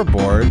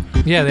scoreboard.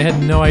 Yeah, they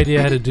had no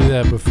idea how to do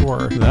that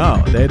before.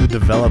 No, they had to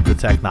develop the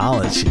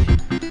technology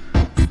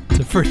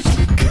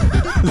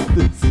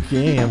this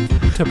game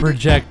to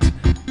project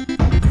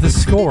the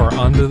score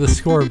onto the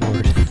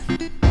scoreboard.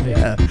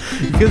 Yeah,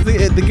 because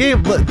the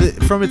game,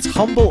 from its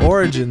humble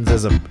origins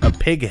as a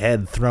pig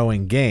head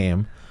throwing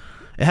game,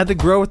 it had to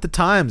grow with the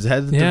times. It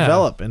had to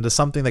develop into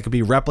something that could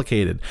be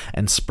replicated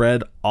and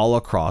spread all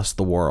across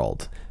the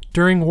world.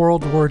 During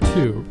World War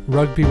II,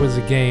 rugby was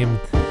a game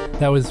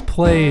that was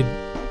played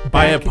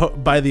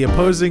by the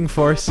opposing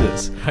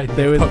forces.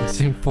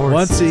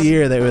 Once a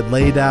year they would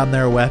lay down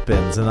their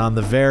weapons, and in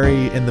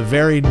the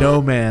very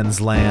no man's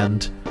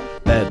land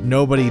that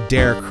nobody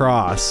dare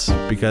cross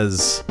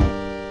because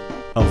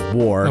of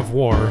war.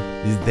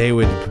 They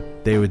would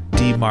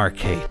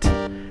demarcate,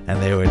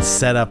 and they would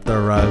set up the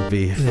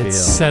rugby field. They'd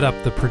set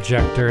up the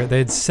projector.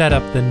 They'd set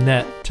up the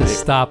net to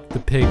stop the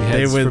pig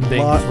heads from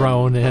being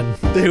thrown in.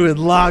 They would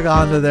log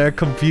onto their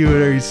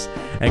computers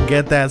and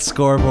get that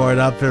scoreboard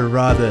up and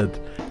running.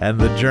 And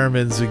the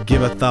Germans would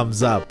give a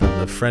thumbs up, and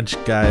the French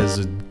guys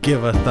would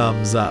give a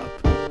thumbs up.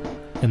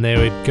 And they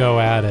would go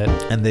at it.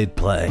 And they'd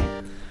play.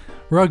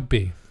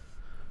 Rugby.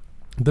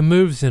 The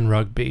moves in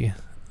rugby.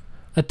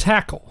 A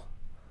tackle.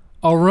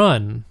 A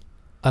run.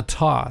 A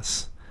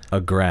toss. A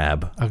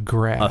grab. A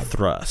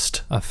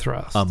thrust. A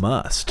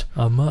must.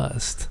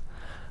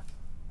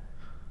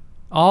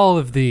 All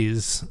of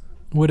these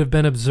would have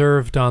been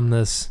observed on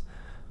this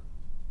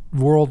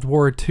World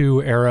War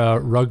II era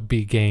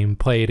rugby game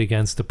played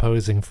against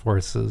opposing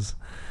forces.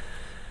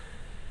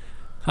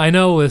 I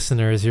know,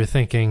 listeners, you're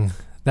thinking,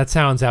 that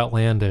sounds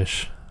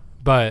outlandish,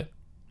 but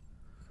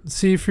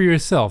see for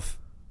yourself.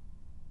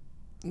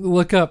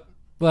 Look up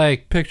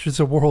like pictures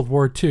of World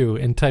War II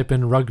and type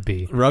in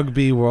rugby.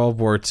 Rugby World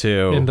War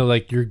II. Into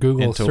like your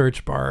Google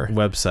search bar.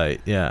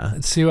 Website, yeah.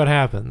 See what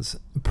happens.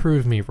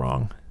 Prove me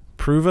wrong.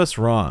 Prove us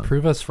wrong.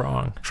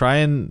 Try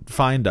and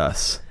find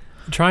us.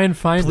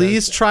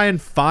 Please try and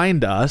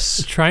find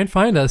us. Try and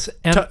find us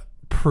and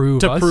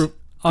prove us wrong.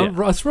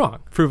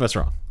 Prove us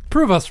wrong.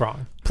 Prove us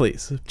wrong.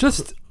 Please.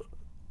 Just,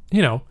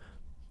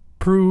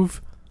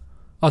 prove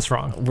us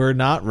wrong. We're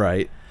not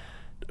right.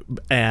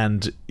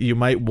 And you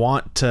might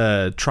want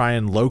to try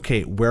and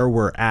locate where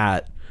we're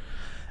at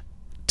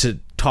to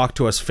talk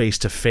to us face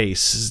to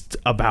face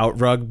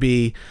about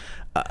rugby,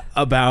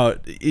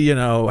 about,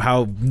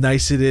 how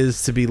nice it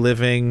is to be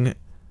living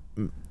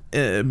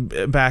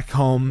back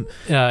home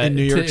in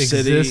New York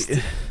City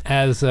exist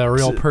as a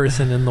real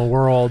person in the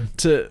world.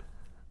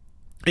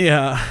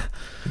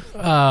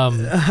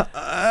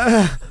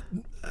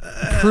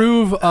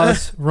 Prove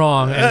us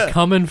wrong and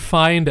come and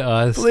find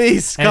us.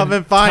 Please come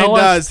and find tell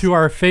us to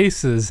our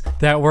faces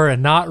that we're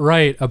not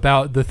right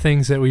about the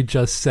things that we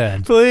just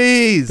said.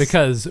 Please.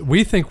 Because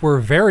we think we're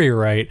very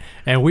right,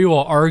 and we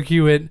will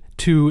argue it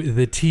to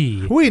the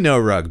T. We know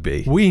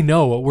rugby. We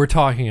know what we're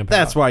talking about.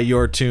 That's why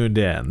you're tuned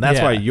in. That's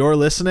why you're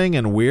listening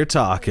and we're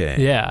talking.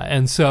 Yeah,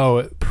 and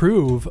so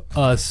prove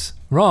us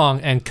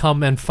wrong and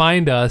come and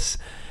find us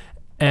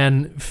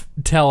and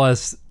tell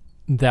us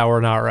that we're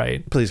not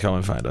right. Please come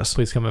and find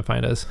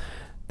us.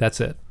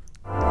 That's it.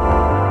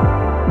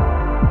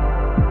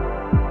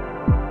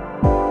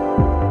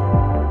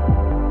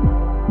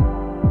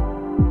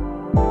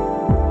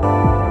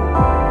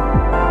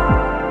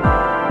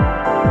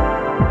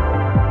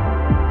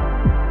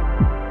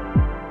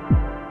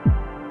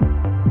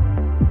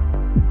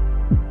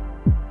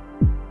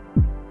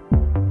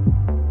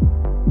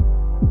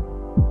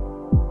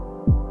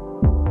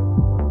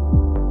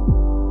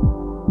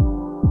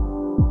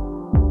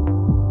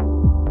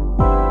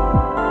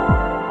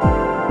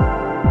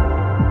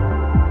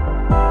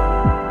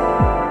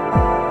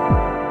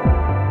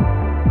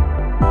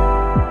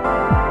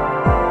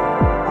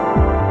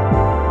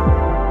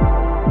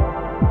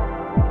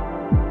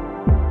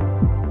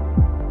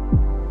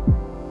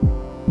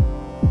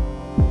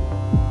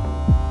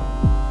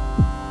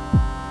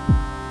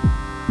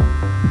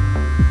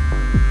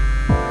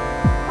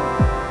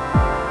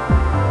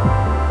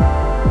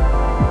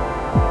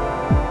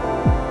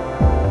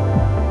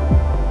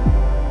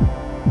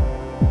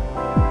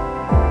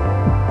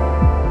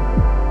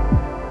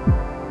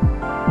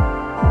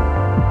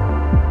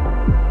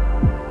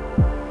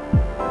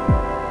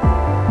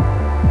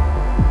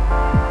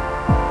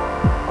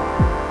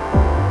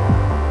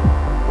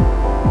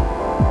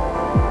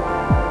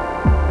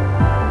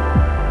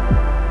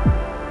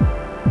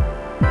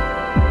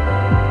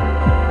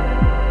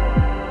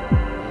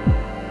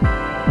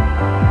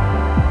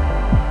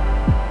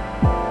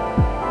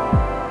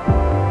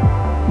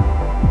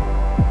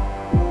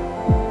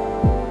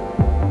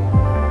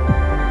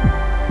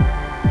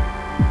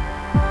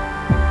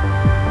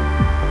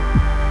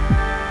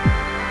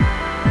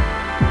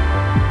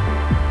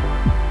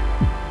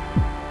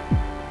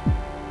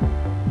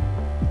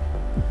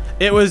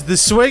 It was the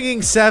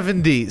swinging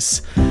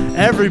 70s.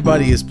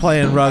 Everybody is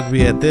playing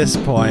rugby at this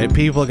point.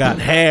 People got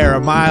hair a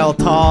mile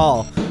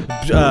tall,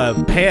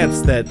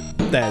 pants that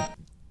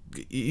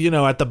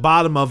at the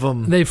bottom of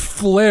them They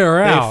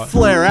flare out.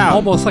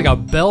 Almost like a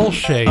bell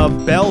shape. A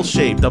bell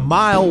shaped, a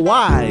mile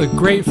wide. The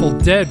Grateful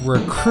Dead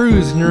were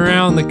cruising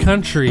around the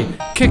country,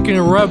 kicking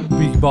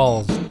rugby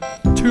balls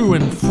to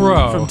and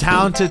fro. From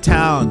town to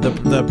town,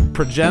 the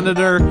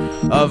progenitor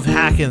of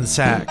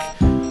Hackensack.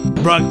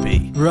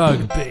 Rugby.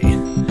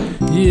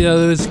 Yeah,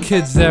 those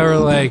kids that were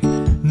like,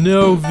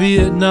 no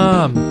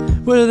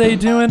Vietnam. What are they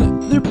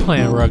doing? They're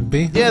playing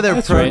rugby. Yeah, they're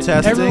That's protesting.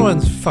 Right.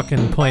 Everyone's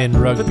fucking playing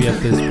rugby at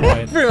this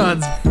point.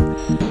 Everyone's...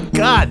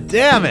 God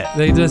damn it.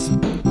 They just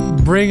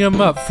bring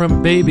them up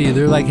from baby.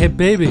 They're like, hey,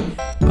 baby,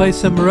 play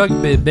some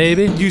rugby,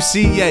 baby. You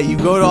see, you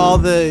go to all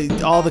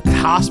the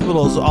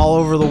hospitals all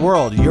over the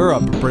world,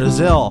 Europe,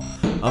 Brazil,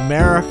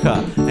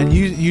 America, and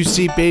you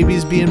see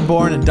babies being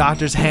born and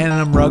doctors handing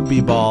them rugby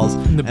balls.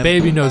 And the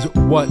baby knows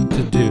what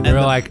to do.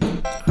 They're like,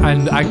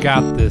 I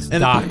got this,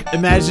 doc.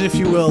 Imagine, if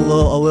you will,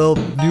 a little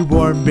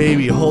newborn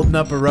baby holding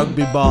up a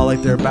rugby ball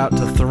like they're about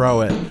to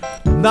throw it.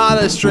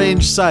 Not a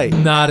strange sight.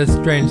 Not a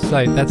strange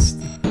sight. That's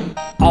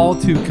all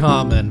too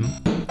common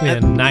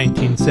in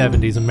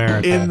 1970s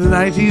America. In the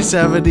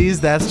 1970s,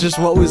 that's just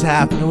what was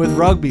happening with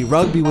rugby.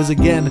 Rugby was,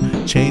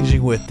 again,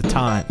 changing with the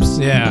times.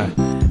 Yeah.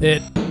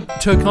 It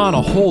took on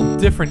a whole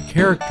different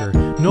character.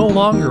 No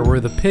longer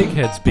were the pig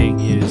heads being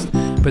used,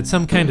 but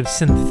some kind of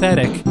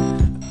synthetic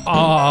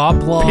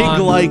oblong.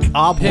 Pig-like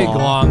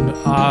oblong.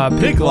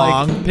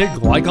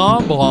 Pig-like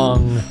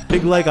oblong.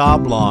 Pig-like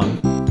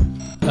oblong.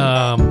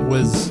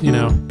 Was,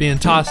 being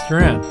tossed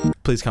around.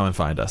 Please come and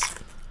find us.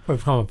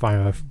 Come and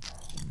find us.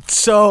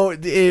 So,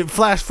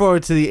 flash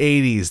forward to the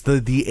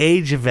 80s, the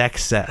age of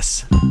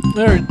excess.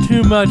 There was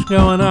too much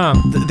going on.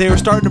 They were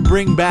starting to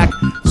bring back...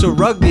 So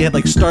rugby had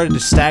started to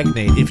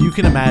stagnate, if you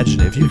can imagine.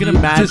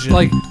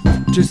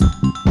 Just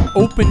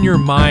open your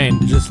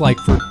mind just for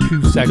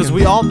 2 seconds. Because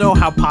we all know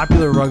how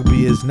popular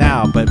rugby is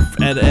now, but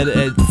at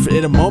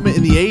a moment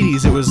in the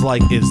 80s, it was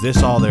like, is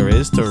this all there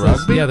is to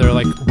rugby? Yeah, they're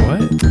like,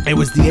 what? It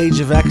was the age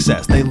of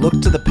excess. They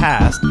looked to the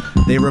past.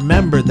 They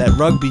remembered that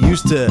rugby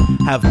used to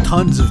have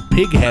tons of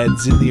pig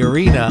heads in the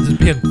arena.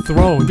 Just being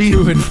thrown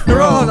to and fro.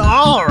 Thrown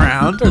all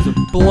around. There's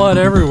blood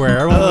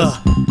everywhere.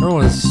 Everyone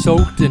was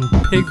soaked in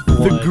pig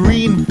blood. The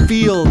green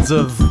fields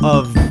of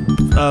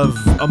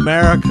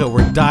America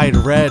were dyed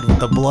red with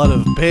the blood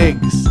of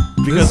pigs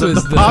because of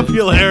the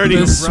popularity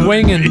of the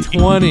swinging rugby.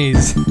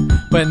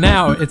 20s. But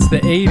now it's the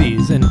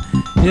 80s, and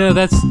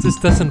that's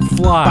just doesn't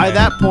fly. By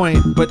that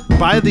point, but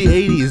by the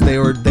 80s, they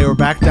were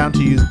back down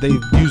to they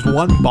used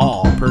one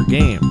ball per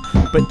game.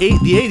 But the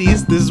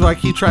 80s, this is what I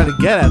keep trying to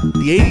get at.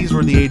 The 80s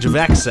were the age of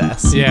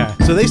excess. Yeah.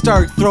 So they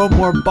started throwing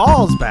more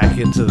balls back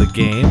into the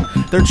game.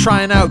 They're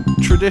trying out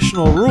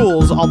traditional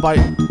rules,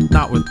 albeit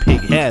not with pig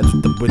heads,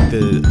 with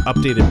the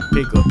updated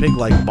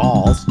pig-like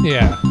balls.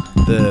 Yeah.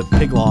 The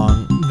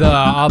piglong. The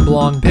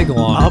oblong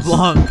piglongs.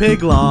 Oblong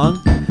piglong.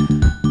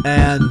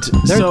 And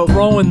they're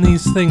throwing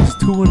these things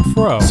to and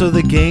fro. So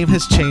the game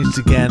has changed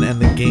again,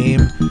 and the game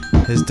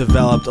has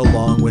developed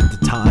along with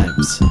the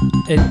times.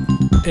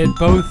 It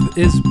both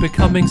is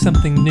becoming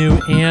something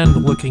new and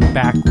looking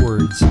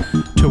backwards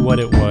to what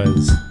it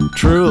was.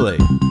 Truly.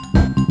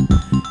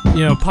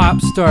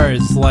 Pop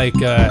stars like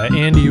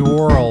Andy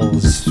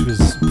Warhols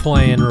was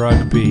playing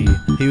rugby.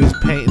 He was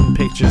painting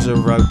pictures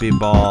of rugby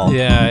ball.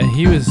 Yeah,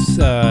 he was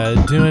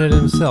doing it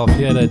himself.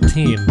 He had a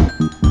team.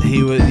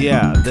 He was,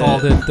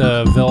 called it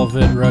the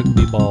Velvet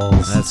Rugby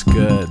Balls. That's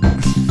good.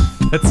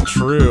 That's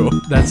true.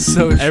 That's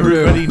so true.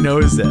 Everybody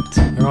knows it.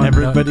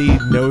 Everybody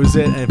knows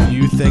it, and if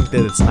you think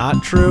that it's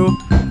not true,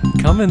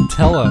 come and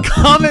tell us.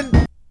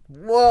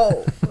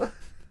 Whoa.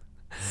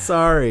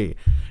 Sorry.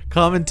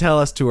 Come and tell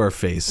us to our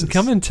faces.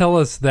 Come and tell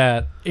us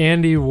that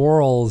Andy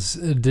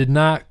Warhols did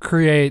not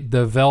create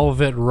the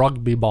Velvet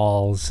Rugby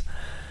Balls,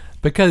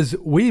 because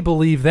we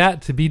believe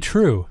that to be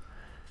true.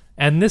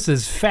 And this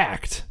is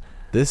fact.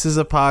 This is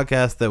a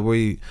podcast that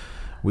we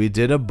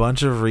did a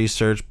bunch of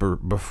research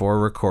before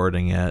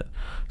recording it.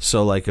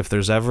 So, if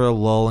there's ever a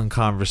lull in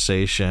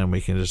conversation,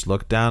 we can just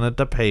look down at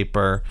the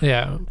paper.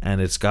 Yeah.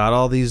 And it's got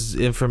all these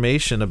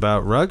information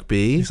about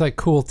rugby. It's like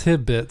cool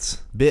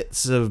tidbits.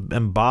 Bits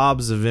and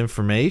bobs of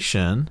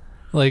information.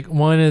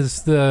 One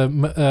is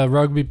the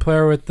rugby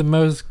player with the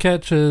most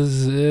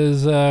catches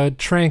is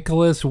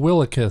Tranquillus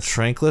Willicus.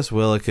 Tranquillus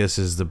Willicus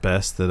is the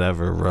best that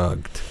ever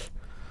rugged.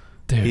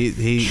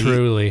 Dude,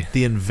 truly.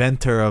 The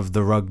inventor of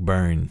the rug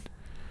burn.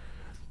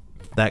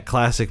 That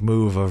classic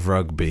move of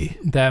rugby.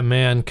 That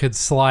man could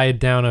slide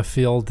down a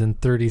field in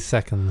 30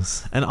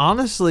 seconds. And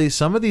honestly,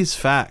 some of these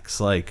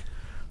facts,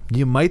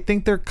 you might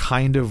think they're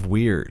kind of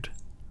weird.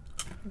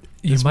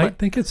 You might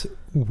think it's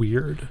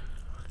weird.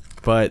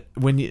 But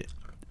when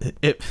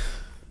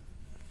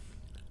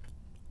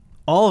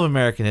all of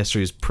American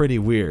history is pretty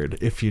weird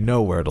if you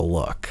know where to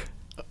look.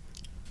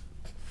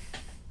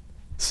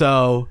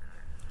 So,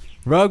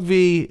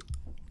 rugby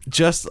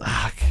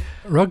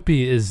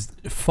Rugby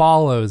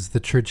follows the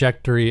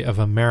trajectory of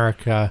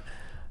America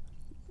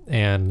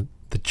and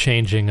the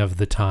changing of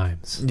the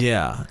times.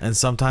 Yeah, and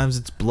sometimes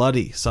it's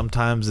bloody.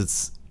 Sometimes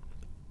it's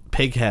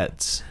pig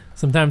heads.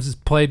 Sometimes it's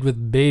played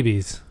with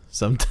babies.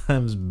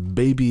 Sometimes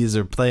babies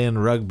are playing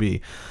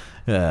rugby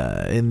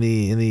in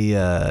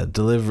the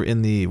delivery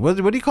in the what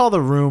do you call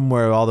the room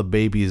where all the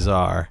babies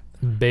are?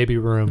 Baby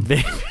room.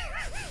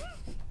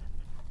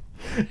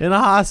 In a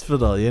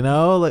hospital, you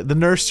know, like the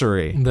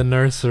nursery. The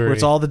nursery. Where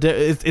it's all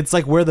it's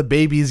like where the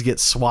babies get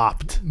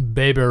swapped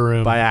baby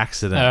room by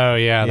accident. Oh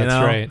yeah, you that's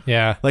know? right.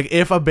 Yeah. Like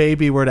if a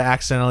baby were to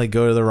accidentally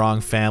go to the wrong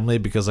family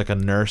because like a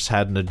nurse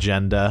had an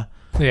agenda.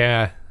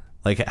 Yeah.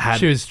 Like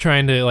she was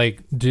trying to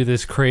like do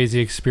this crazy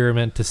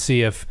experiment to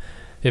see if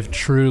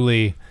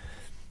truly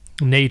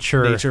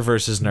nature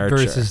versus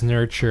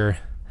nurture.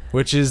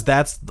 Which is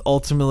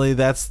ultimately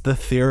the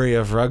theory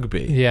of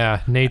rugby.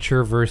 Yeah,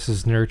 nature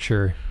versus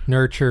nurture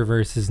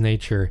versus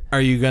nature.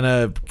 Are you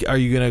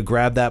gonna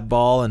grab that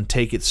ball and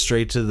take it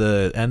straight to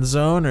the end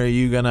zone, or are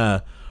you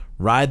gonna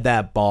ride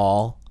that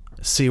ball,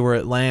 see where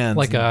it lands,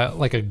 like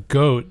a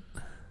goat,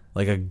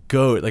 like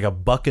a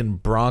bucking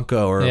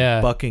bronco or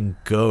a bucking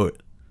goat?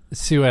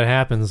 See what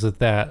happens with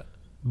that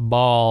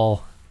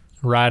ball,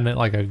 riding it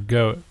like a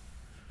goat.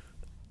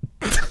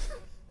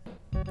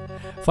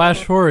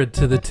 Flash forward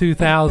to the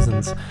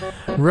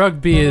 2000s.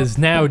 Rugby is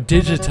now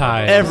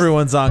digitized.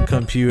 Everyone's on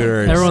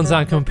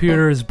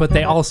computers. But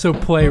they also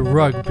play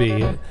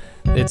rugby.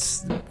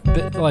 It's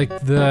like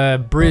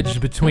the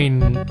bridge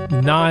between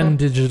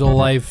non-digital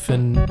life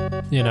and,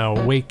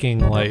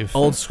 waking life.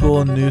 Old school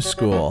and new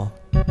school.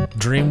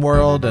 Dream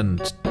world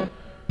and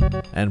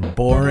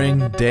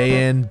boring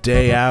day in,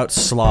 day out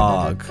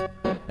slog.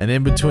 And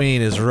in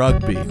between is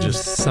rugby.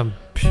 Just some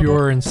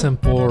pure and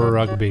simple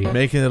rugby.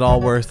 Making it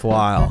all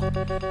worthwhile.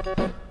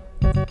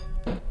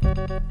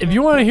 If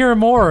you want to hear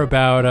more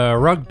about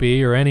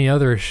rugby or any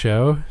other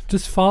show,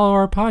 just follow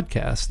our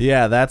podcast.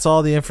 Yeah, that's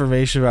all the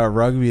information about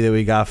rugby that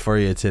we got for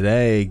you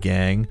today,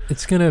 gang.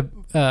 It's going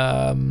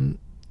to...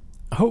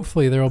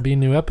 hopefully there will be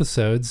new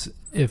episodes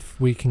if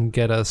we can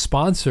get a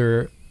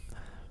sponsor...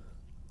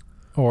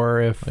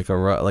 Or if like a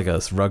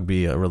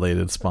rugby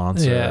related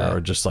sponsor, or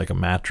just like a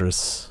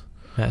mattress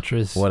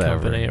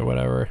company or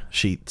whatever,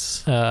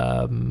 sheets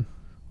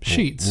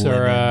sheets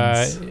or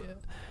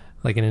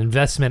like an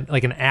investment,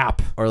 like an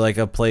app, or like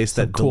a place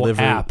that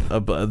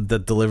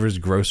delivers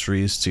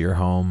groceries to your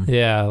home.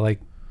 Yeah, like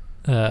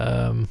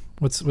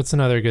what's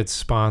another good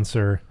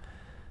sponsor?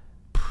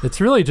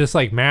 It's really just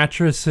like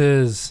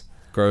mattresses,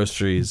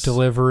 groceries,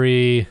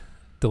 delivery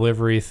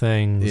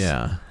things.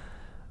 Yeah.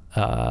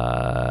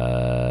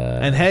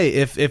 And hey,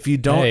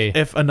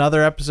 if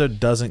another episode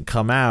doesn't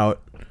come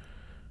out,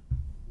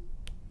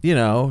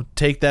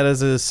 take that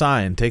as a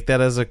sign. Take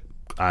that as a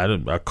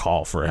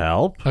call for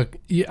help.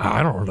 Yeah,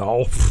 I don't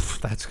know.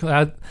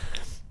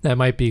 That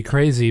might be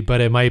crazy,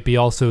 but it might be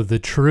also the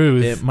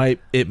truth. It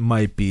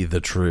might be the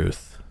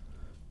truth.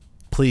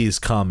 Please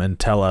come and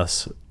tell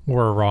us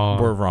we're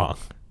wrong.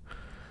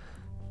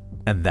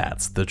 And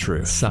that's the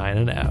truth.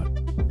 Signing out.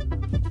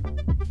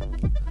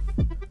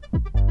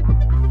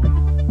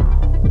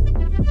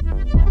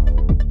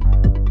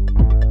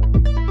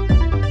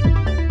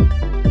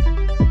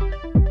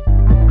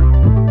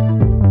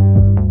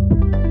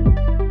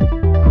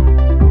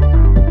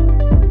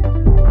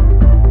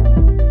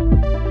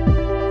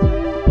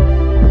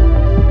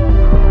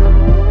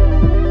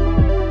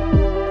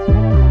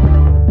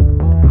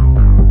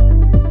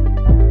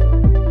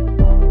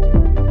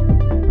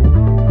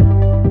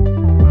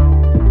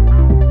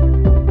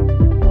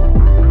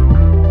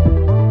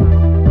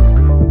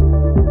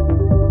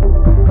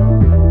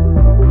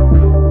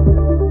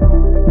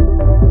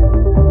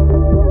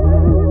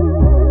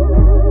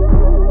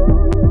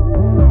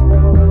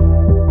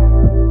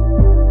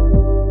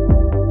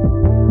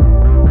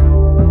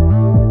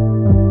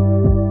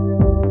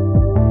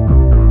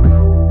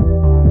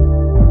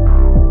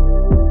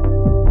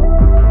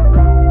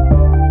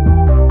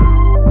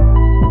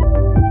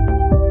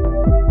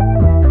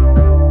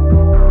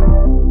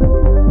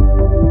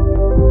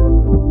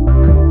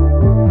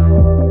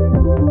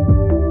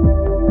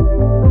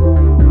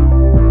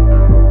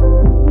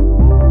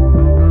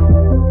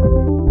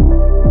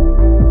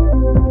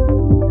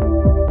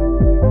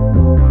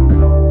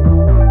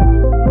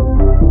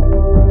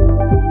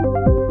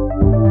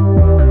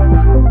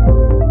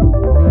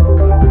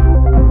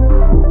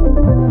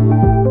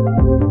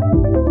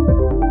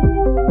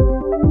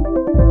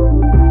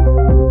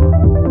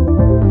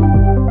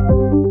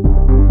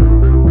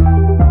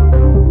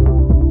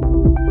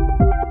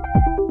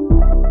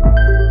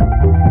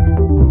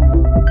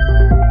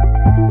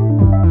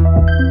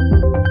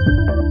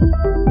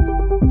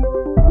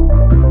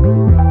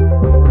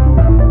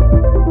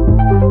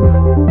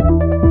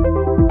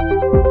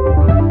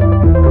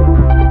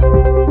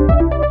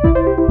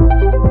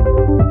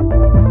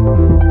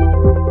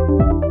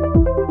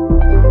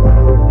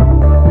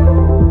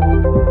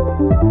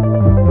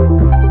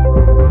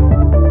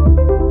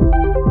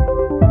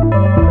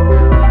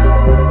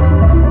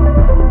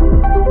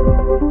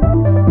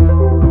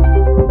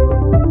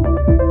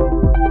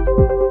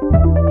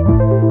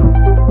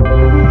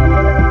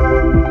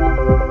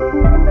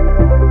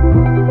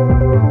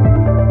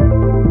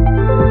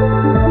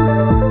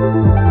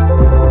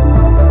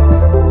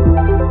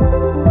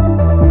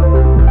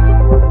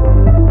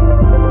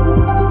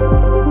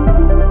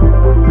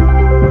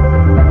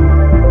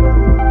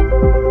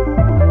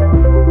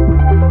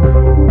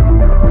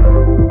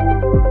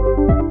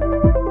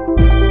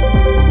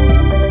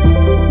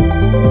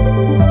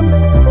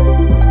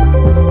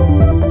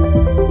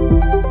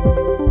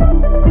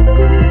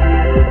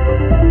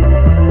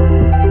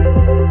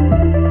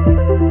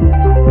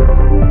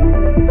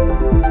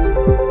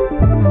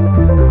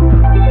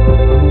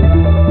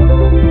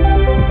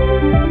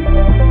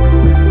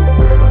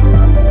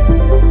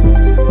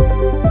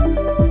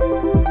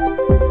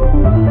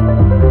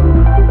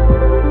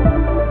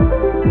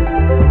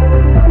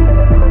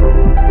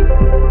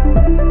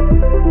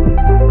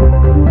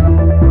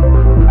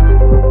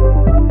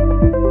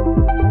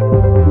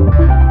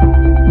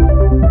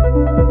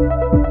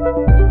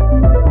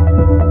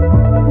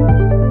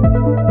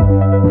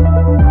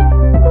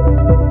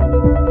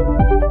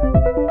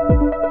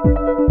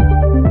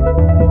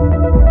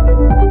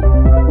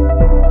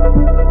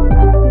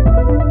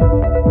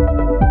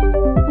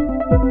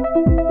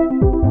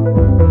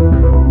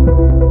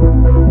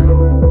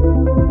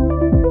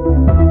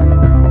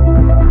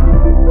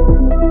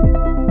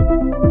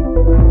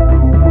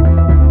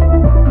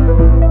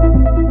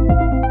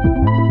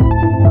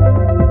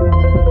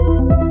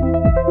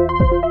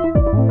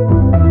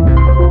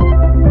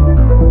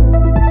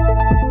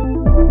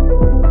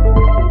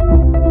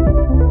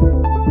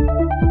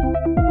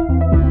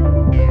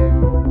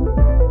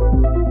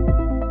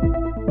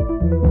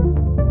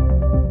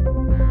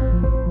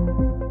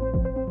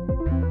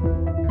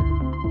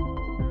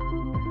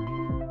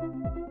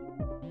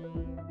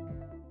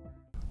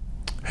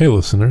 Hey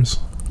listeners,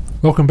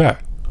 welcome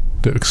back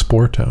to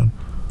Explore Town,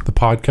 the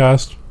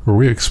podcast where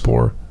we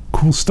explore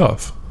cool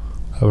stuff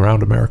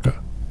around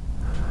America.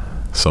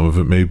 Some of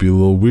it may be a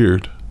little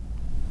weird.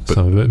 But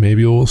some of it may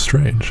be a little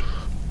strange.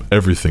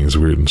 Everything's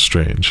weird and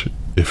strange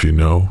if you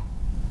know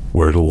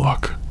where to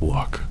look.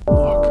 Look.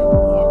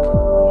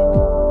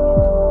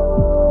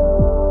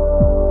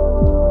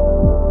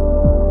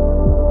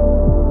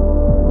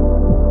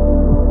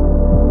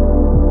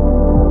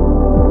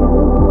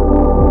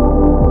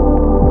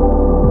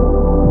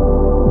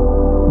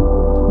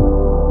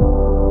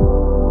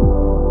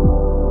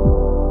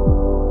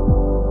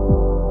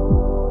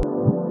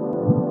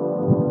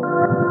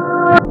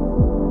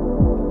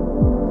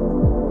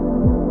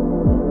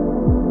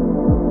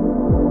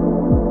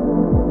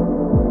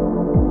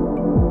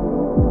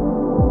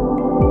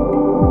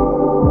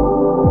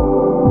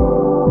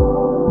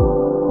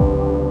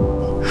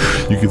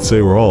 You could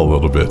say we're all a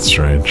little bit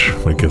strange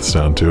when it gets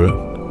down to it.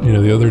 You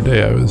know, the other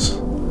day I was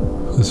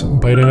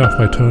biting off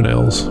my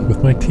toenails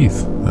with my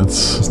teeth.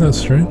 Isn't that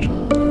strange?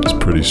 It's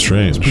pretty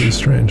strange. It's pretty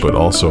strange. But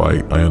also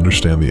I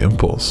understand the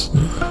impulse.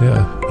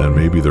 Yeah. And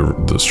maybe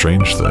the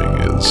strange thing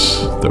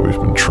is that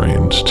we've been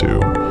trained to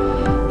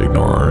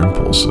ignore our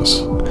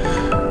impulses.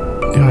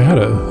 Yeah, I had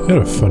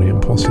a funny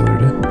impulse the other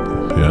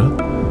day.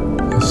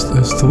 Yeah?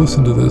 Is to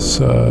listen to this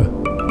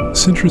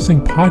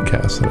interesting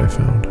podcast that I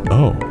found.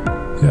 Oh.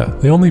 Yeah,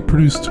 they only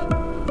produced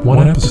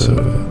one episode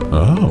of it.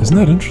 Oh. Isn't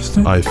that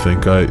interesting? I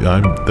think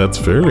that's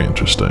very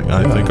interesting. Yeah.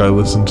 I think I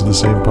listened to the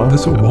same podcast.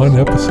 This one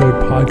episode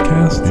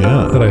podcast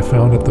that I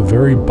found at the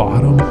very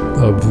bottom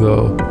of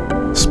the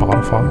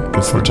Spotify.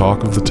 It's the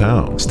talk of the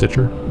town.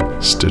 Stitcher.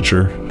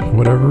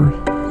 Whatever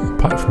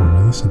platform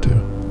you listen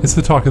to. It's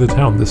the talk of the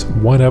town, this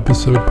one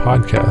episode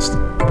podcast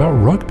about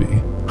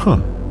rugby. Huh.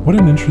 What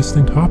an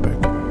interesting topic.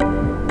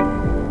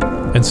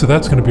 And so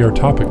that's going to be our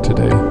topic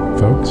today,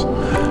 folks.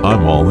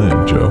 I'm all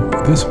in, Joe.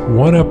 This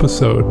one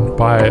episode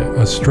by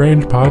a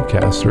strange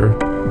podcaster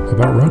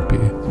about rugby.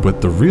 But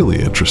the really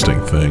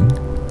interesting thing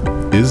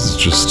is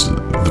just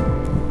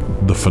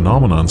the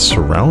phenomenon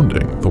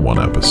surrounding the one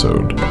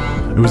episode.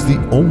 It was the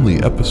only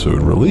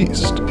episode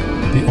released.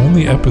 The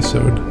only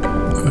episode?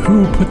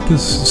 Who put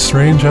this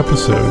strange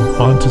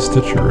episode onto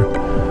Stitcher?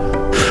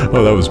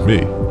 Oh, that was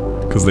me.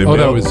 Because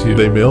that was you.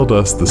 They mailed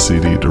us the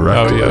CD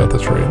directly. Oh, yeah,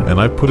 that's right. And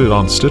I put it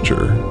on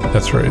Stitcher.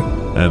 That's right.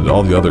 And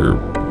all the other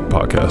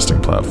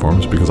podcasting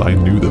platforms because I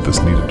knew that this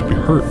needed to be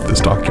heard,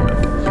 this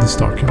document. This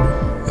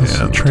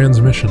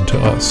transmission to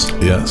us.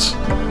 Yes.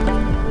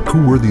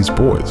 Who were these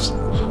boys?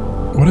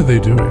 What are they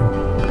doing?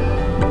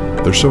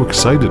 They're so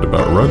excited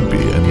about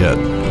rugby, and yet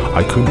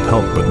I couldn't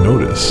help but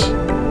notice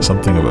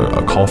something of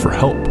a call for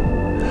help.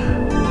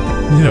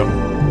 You know,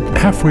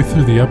 halfway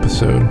through the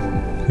episode,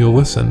 you'll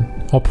listen.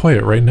 I'll play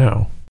it right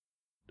now.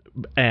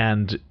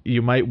 And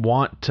you might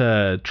want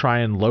to try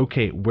and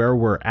locate where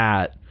we're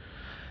at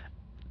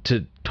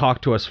to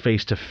talk to us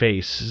face to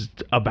face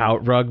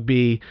about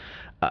rugby,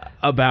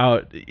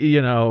 about,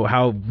 you know,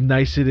 how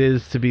nice it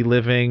is to be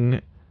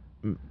living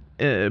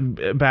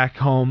back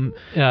home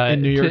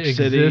in New York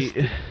City.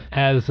 Exist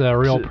as a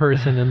real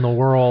person in the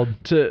world.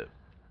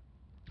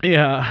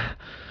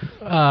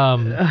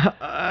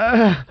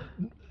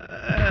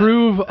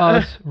 Prove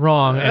us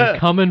wrong and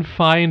come and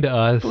find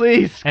us.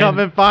 Please come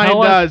and find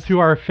tell us to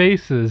our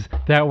faces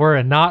that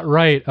we're not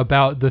right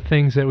about the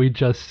things that we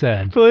just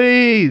said.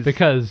 Please.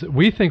 Because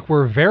we think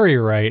we're very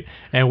right,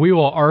 and we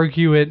will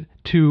argue it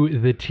to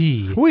the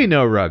T. We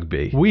know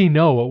rugby. We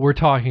know what we're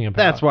talking about.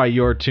 That's why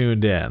you're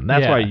tuned in.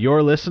 That's why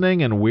you're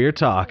listening and we're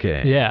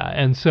talking. Yeah,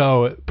 and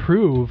so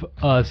prove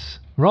us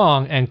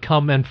wrong and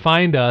come and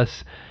find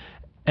us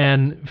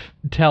and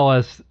tell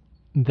us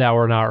that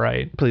we're not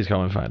right. Please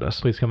come and find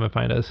us. Please come and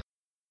find us.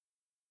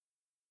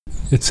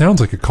 It sounds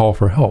like a call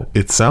for help.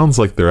 It sounds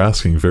like they're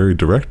asking very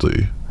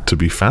directly to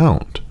be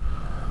found.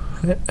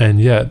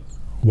 And yet,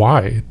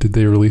 why did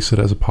they release it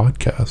as a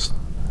podcast?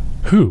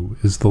 Who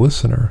is the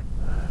listener?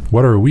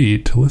 What are we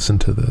to listen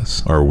to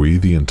this? Are we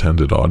the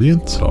intended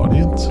audience?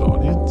 Audience.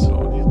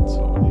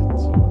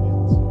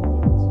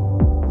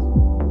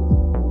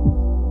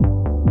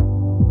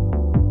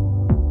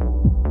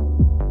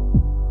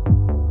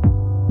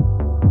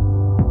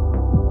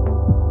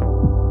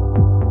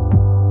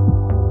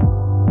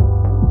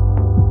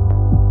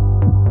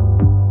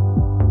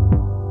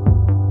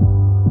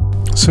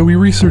 So we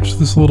researched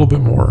this a little bit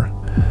more.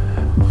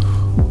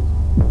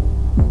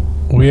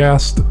 We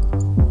asked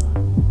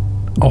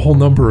a whole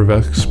number of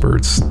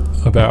experts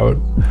about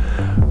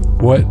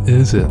what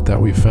is it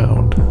that we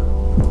found.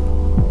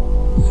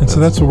 And so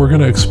that's what we're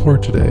going to explore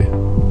today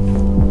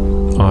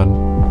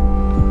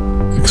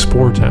on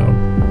Explore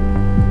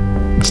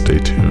Town. Stay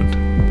tuned.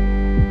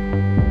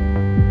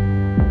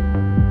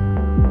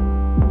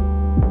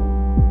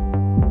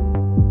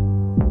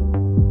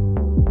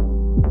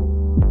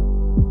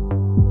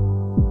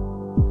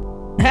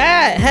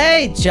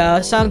 Hey,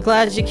 Joe. So I'm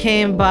glad you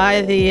came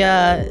by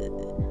the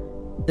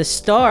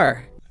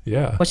store.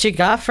 Yeah. What you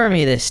got for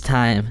me this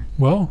time?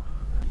 Well,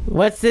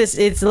 What's this?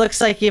 It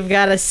looks like you've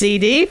got a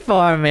CD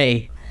for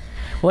me.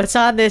 What's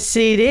on this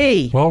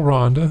CD? Well,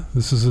 Rhonda,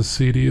 this is a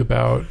CD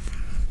about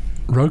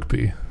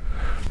rugby.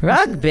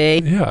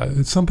 Rugby? Yeah,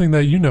 it's something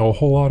that you know a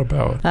whole lot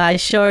about. I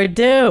sure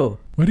do.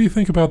 What do you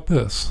think about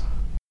this?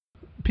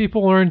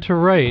 People learned to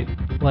write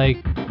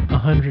like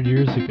 100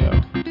 years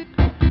ago.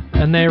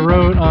 And they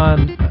wrote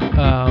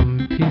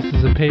on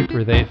pieces of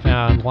paper they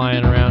found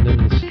lying around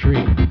in the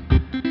street.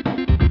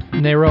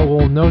 And they wrote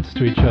little notes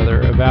to each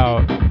other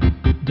about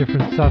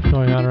different stuff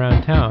going on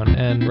around town.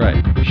 And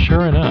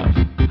sure enough,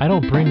 I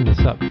don't bring this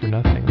up for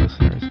nothing,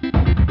 listeners.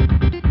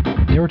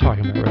 They were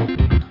talking about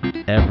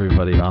rugby.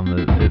 Everybody on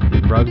the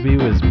rugby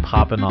was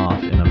popping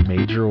off in a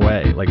major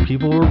way. Like,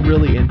 people were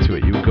really into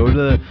it. You would go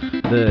to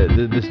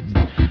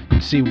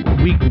you'd see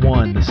week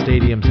 1, the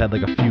stadiums had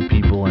like a few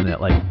people in it,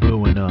 like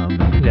booing them.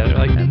 Yeah, they're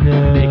like, and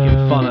no.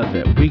 making fun of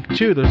it. Week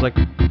 2, there's like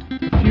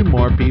a few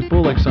more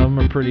people. Like, some of them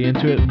are pretty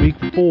into it. Week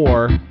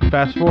 4,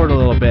 fast forward a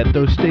little bit,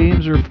 those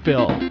stadiums are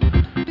filled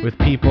with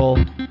people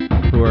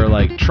who are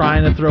like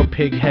trying to throw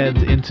pig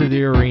heads into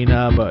the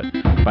arena, but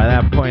by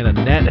that point a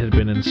net had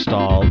been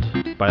installed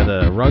by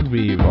the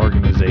rugby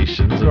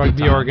organizations. The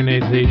Rugby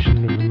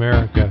Organization of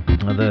America.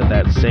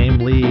 That same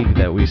league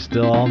that we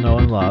still all know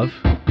and love.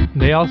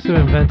 They also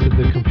invented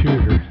the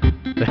computer.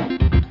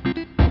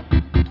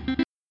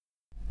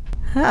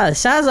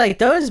 Sounds like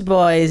those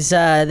boys,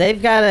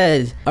 they've got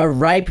a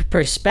ripe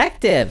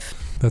perspective.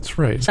 That's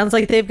right. Sounds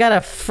like they've got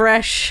a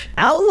fresh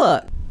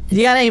outlook.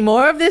 You got any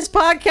more of this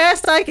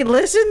podcast I can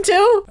listen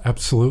to?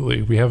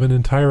 Absolutely. We have an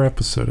entire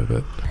episode of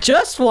it.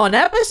 Just one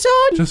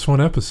episode? Just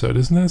one episode.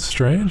 Isn't that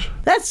strange?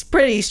 That's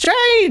pretty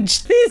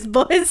strange. These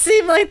boys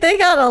seem like they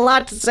got a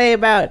lot to say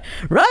about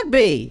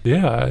rugby.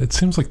 Yeah, it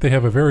seems like they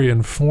have a very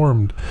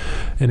informed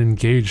and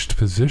engaged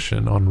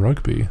position on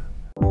rugby.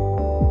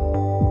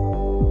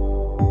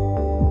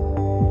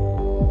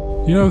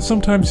 You know,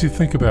 sometimes you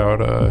think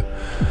about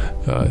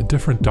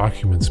different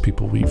documents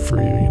people leave for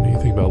you. You know, you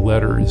think about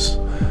letters,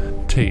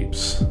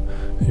 tapes,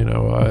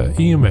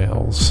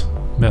 emails,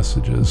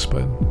 messages,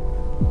 but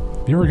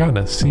have you ever gotten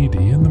a CD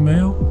in the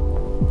mail?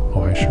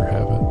 Oh, I sure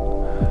haven't.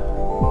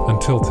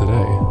 Until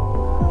today.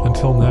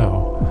 Until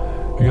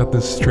now. I got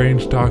this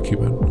strange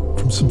document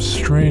from some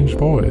strange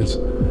boys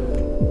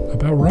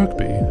about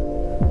rugby.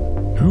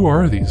 Who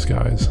are these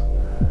guys?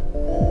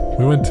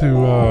 We went to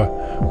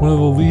one of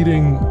the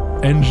leading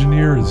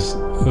engineers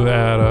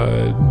at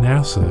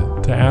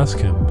NASA to ask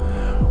him,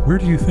 where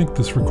do you think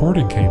this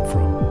recording came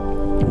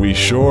from? We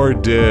sure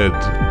did.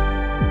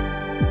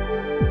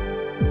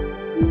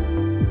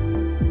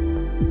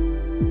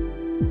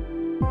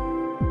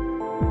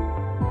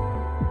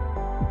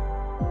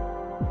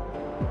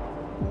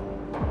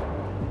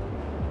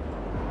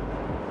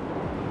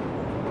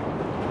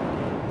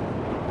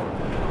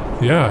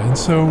 Yeah, and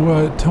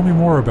so tell me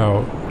more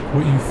about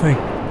what you think,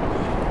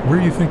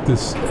 where you think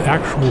this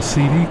actual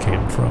CD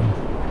came from.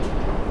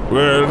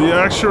 Well, the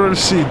actual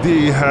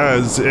CD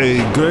has a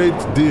great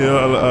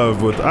deal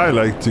of what I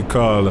like to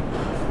call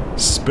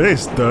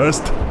space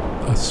dust.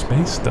 A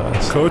space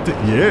dust?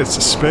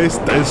 Yes, space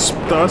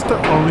dust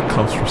that only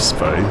comes from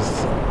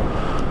space.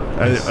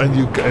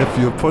 And if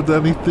you put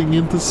anything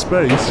into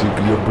space,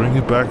 you bring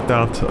it back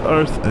down to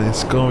Earth, and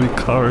it's going to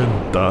be covered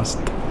in dust.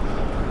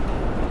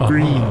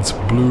 Greens,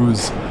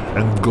 blues,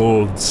 and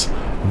golds.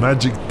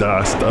 Magic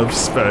dust of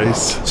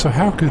space. So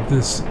how could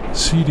this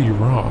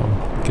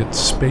CD-ROM get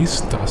space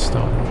dust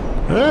on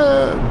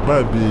it?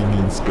 By being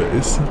in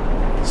space.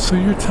 So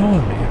you're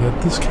telling me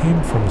that this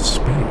came from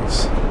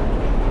space?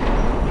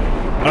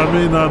 I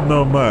may not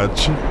know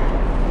much.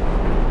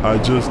 I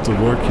just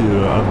work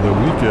here on the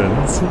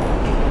weekends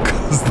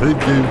because they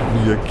gave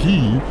me a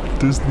key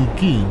to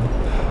sneak in.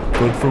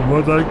 But from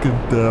what I can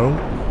tell,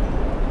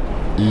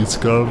 it's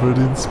covered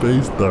in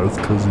space dust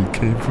because it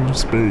came from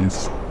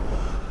space.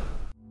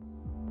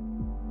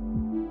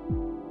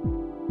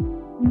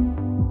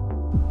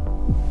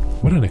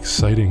 What an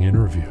exciting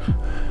interview.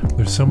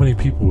 There's so many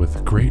people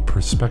with great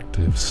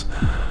perspectives.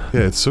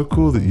 Yeah, it's so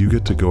cool that you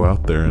get to go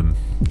out there and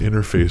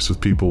interface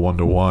with people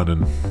one-to-one,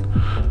 and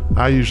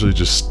I usually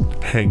just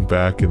hang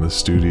back in the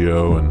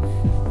studio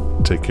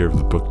and take care of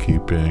the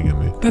bookkeeping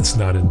and That's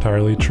not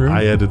entirely true.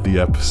 I edit the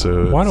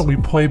episodes. Why don't we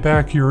play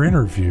back your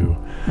interview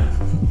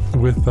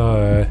with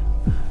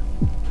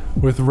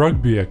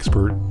rugby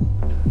expert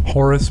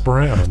Horace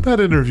Brown?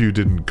 That interview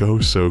didn't go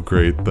so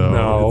great, though.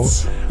 No.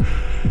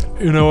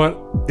 You know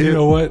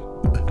what?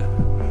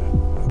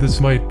 This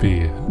might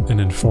be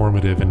an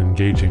informative and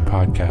engaging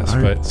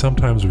podcast, but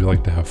sometimes we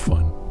like to have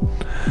fun.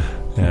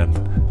 And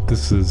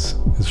this is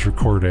his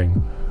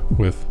recording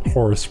with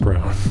Horace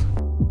Brown.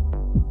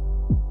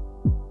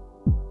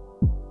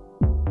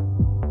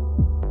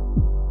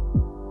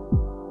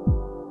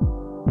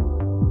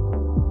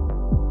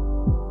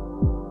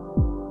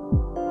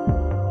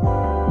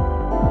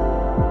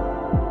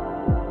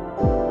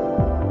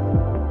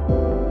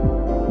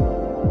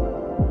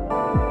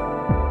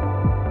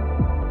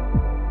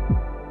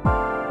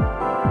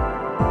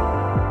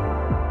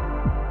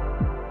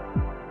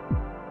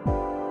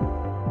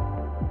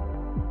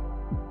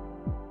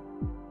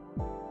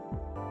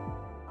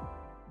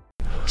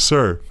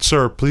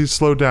 Sir, please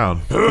slow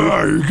down.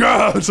 You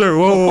got Sir,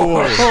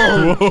 whoa.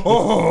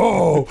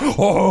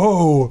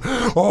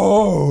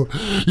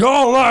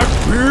 Y'all like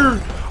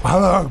beer? I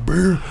like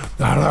beer.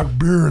 I like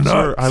beer and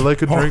Sir, I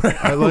like a drink.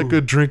 I like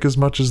a drink as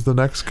much as the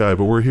next guy,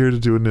 but we're here to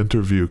do an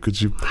interview.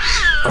 Could you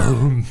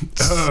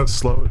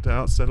slow it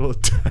down, settle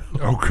it down?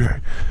 Okay.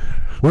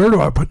 Where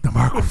do I put the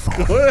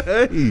microphone?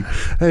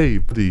 Hey,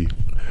 buddy.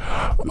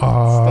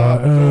 I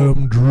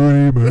am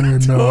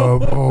dreaming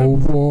of a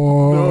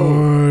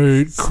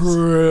white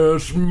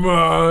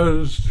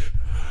Christmas,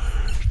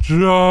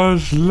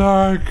 just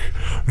like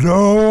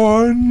no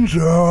one's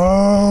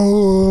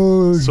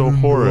else. So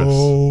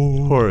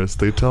Horace,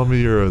 they tell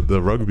me you're the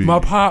rugby. My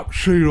pop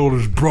shield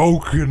is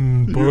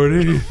broken,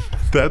 buddy.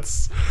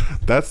 That's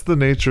the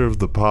nature of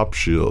the pop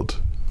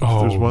shield.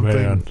 Oh, There's one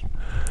man. thing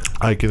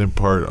I can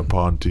impart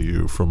upon to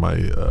you from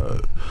my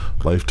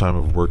lifetime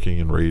of working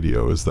in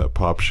radio is that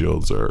pop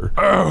shields are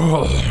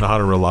not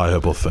a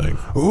reliable thing.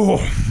 Oh,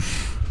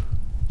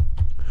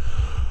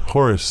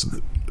 Horace,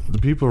 the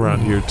people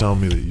around here tell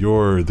me that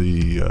you're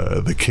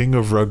the king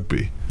of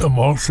rugby. I'm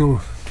also.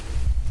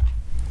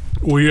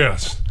 Well,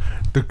 yes,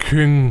 the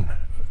king.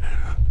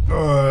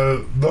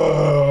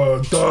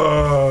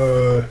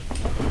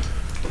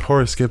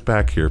 Horace, get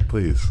back here,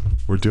 please.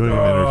 We're doing an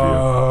interview.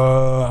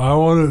 I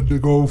wanted to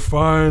go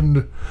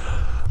find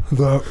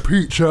the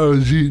peach I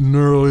was eating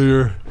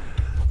earlier.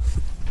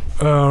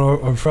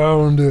 I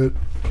found it.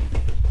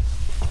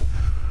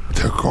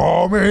 To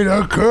call me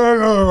the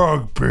king of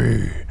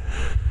rugby.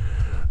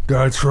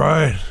 That's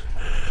right.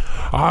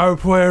 I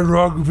played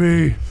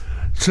rugby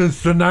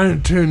since the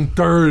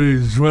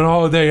 1930s when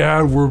all they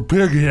had were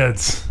pig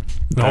heads.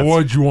 Now,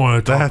 what you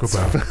want to talk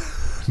about?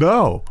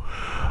 No.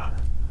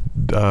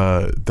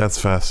 That's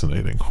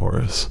fascinating,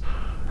 Horace.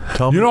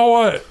 Tell me. You know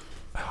what?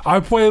 I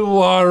play the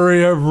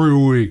lottery every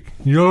week.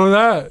 You know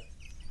that?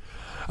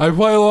 I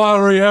play the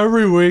lottery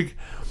every week.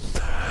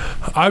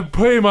 I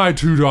pay my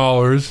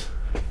 $2.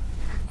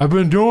 I've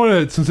been doing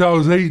it since I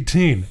was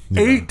 18.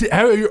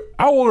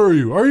 How old are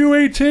you? Are you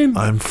 18?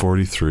 I'm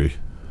 43.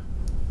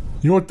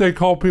 You know what they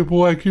call people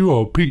like you?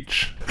 A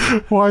peach.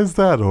 Why is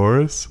that,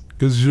 Horace?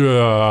 Because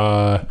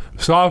you're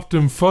soft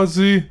and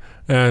fuzzy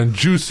and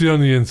juicy on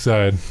the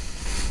inside.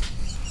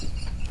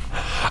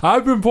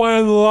 I've been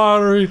playing the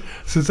lottery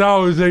since I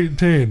was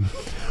 18.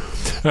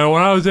 And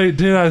when I was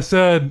 18, I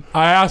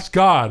asked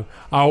God.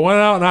 I went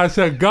out and I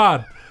said,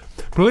 God,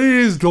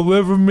 please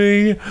deliver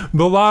me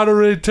the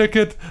lottery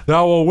ticket that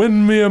will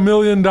win me $1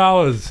 million.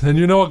 And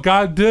you know what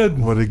God did?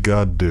 What did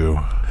God do?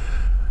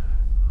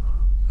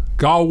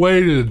 God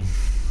waited.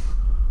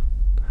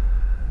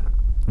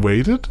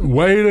 Waited?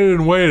 Waited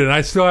and waited.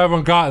 I still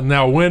haven't gotten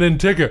that winning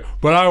ticket,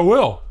 but I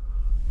will.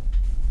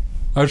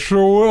 I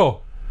sure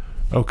will.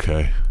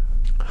 Okay.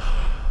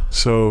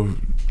 So,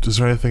 is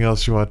there anything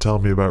else you want to tell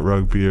me about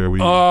rugby? Are we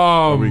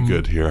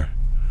good here?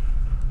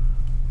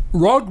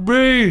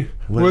 Rugby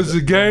was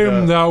a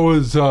game that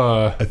was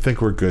I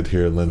think we're good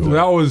here, Linda.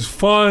 that was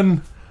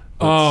fun.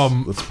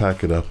 Let's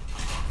pack it up.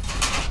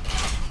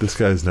 This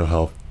guy's no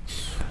help.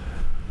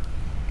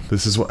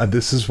 This is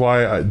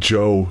why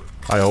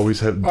I always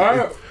have.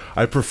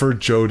 I prefer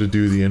Joe to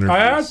do the interviews. I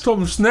had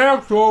some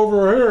snacks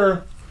over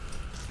here.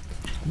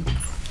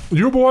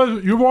 You boy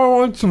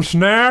want some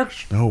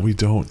snacks? No, we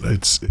don't.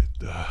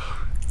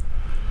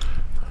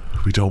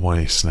 We don't want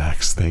any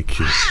snacks. Thank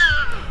you.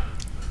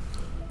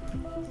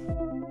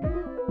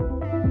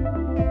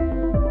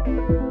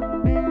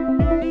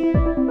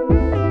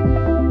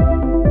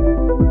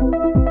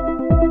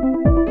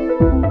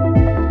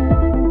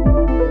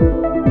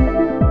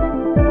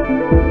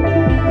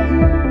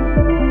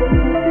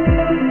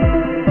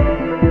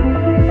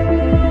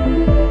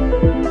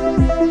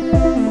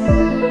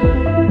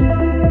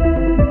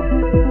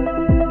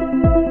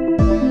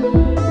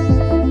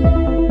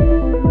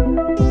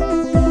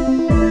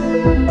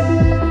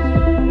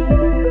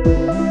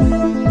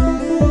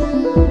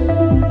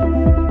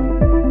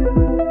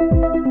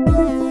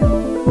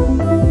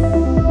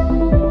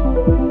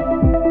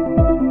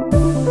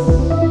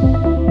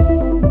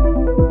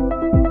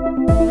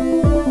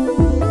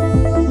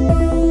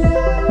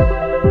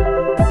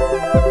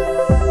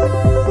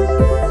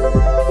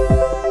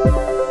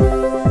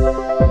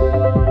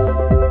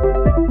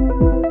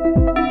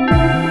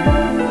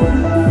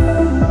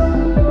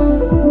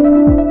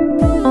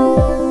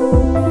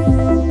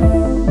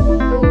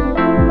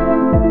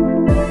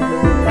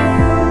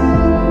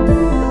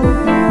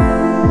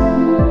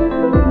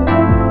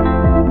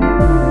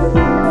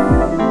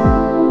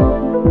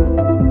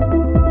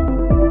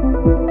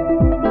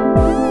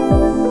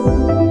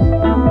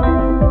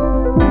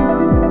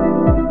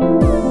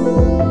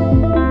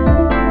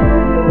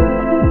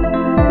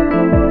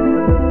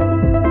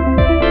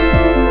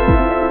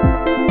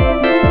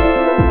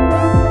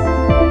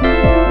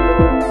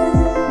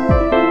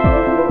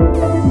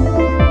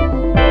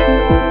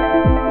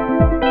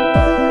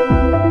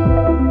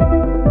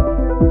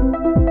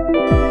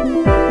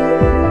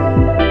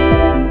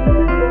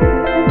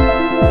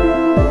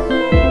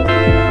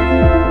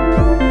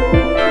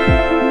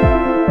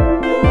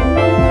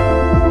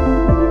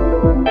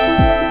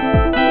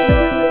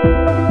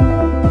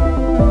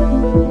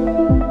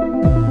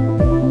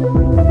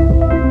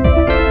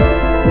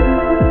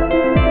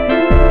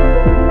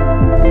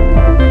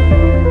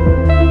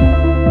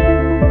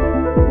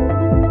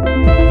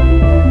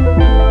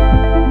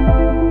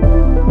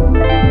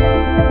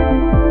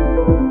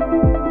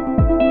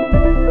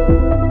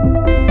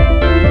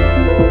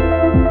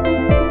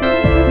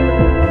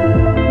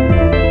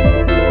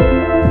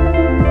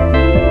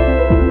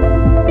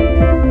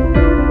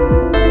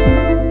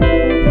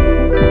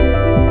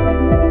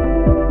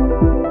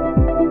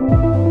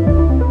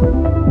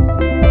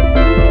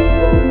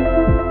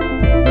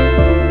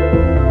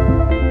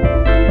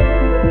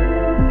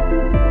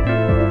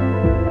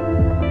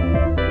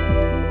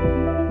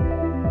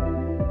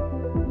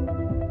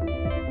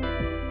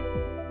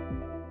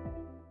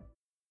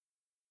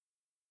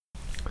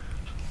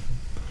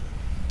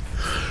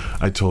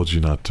 I told you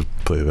not to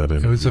play that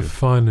interview. It was a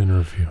fun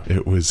interview.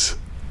 It was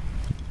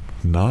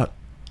not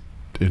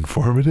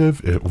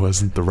informative. It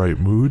wasn't the right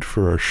mood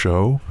for our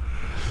show.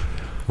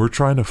 We're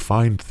trying to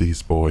find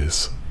these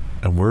boys,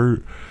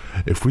 and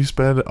if we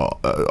spend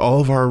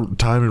all of our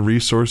time and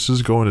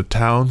resources going to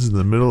towns in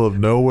the middle of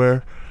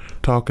nowhere,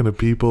 talking to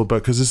people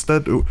about, because it's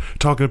that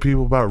talking to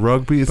people about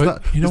rugby. It's But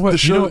not. you know what? The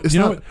show, it's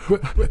not.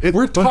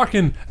 We're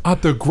talking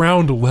at the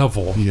ground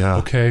level. Yeah.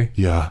 Okay.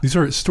 Yeah. These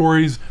are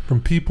stories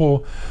from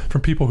people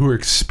who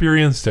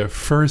experienced it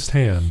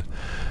firsthand.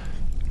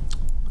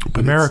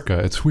 But America,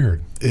 it's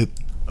weird.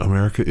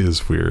 America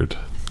is weird.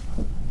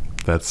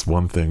 That's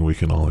one thing we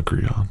can all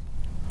agree on.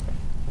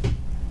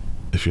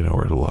 If you know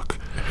where to look.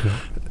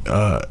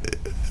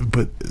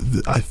 But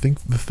I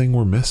think the thing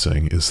we're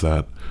missing is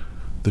that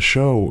the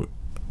show,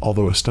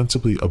 although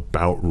ostensibly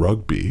about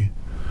rugby,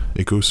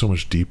 it goes so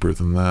much deeper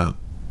than that,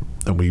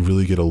 and we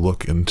really get a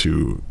look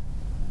into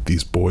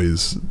these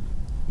boys'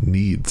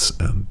 needs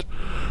and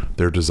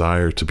their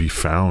desire to be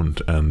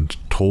found and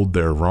told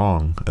they're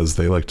wrong, as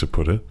they like to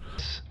put it.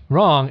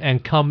 Wrong,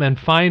 and come and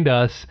find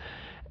us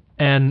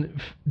and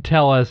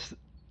tell us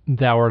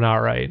that we're not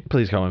right.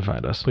 Please come and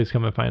find us. Please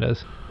come and find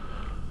us.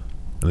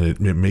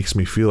 And it makes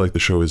me feel like the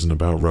show isn't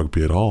about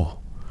rugby at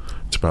all.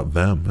 It's about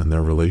them and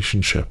their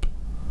relationship.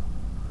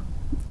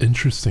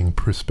 Interesting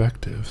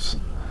perspectives.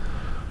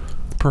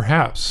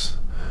 Perhaps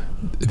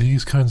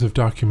these kinds of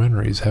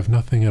documentaries have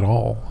nothing at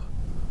all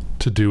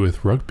to do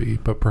with rugby,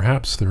 but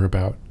perhaps they're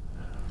about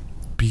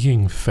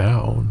being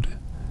found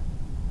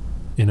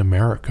in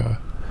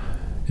America.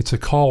 It's a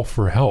call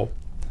for help,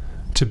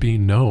 to be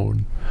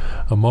known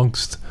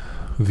amongst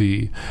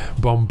the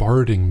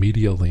bombarding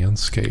media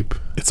landscape.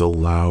 It's a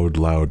loud,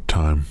 loud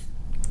time.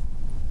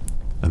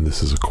 And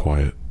this is a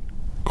quiet,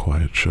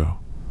 quiet show.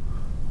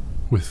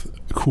 With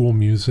cool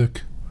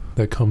music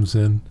that comes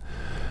in,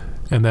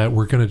 and that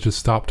we're going to just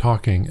stop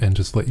talking and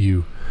just let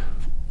you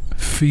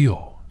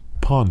feel,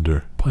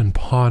 Ponder. and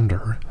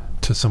ponder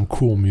to some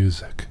cool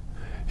music.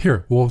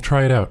 Here, we'll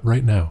try it out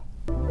right now.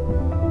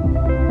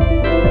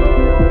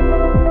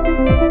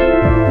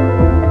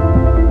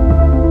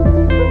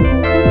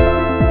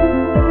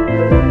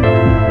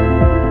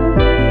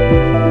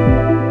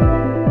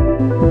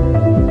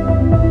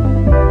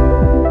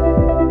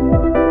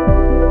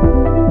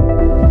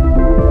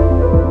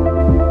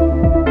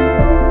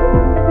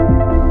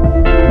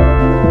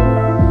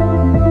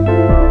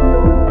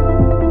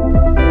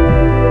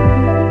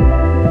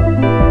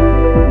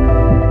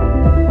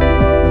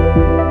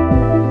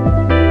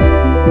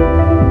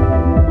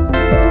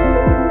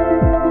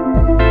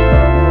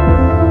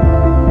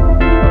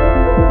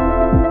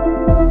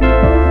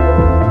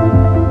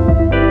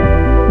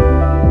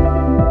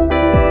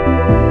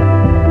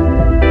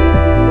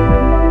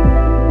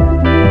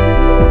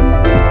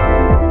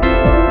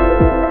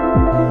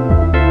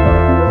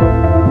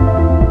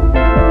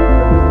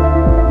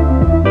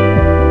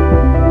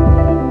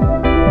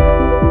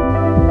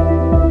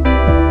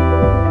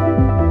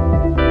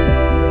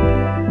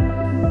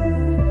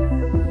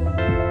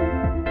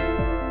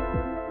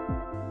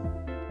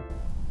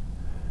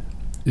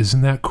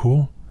 Isn't that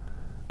cool?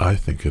 I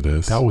think it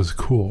is. That was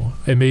cool.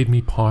 It made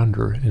me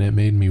ponder and it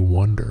made me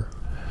wonder.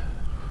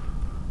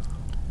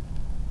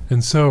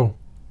 And so,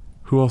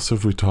 Who else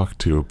have we talked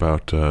to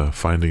about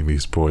finding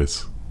these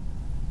boys?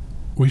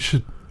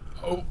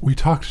 we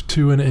talked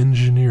to an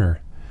engineer,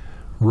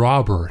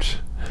 Robert,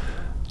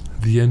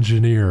 the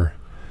engineer,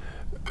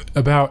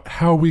 about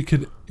how we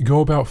could go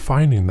about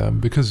finding them,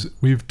 because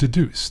we've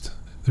deduced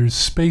there's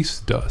space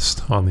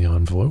dust on the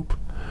envelope.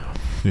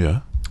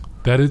 Yeah.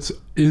 That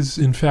is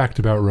in fact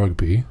about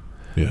rugby,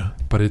 Yeah.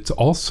 but it's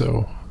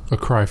also a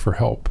cry for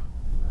help.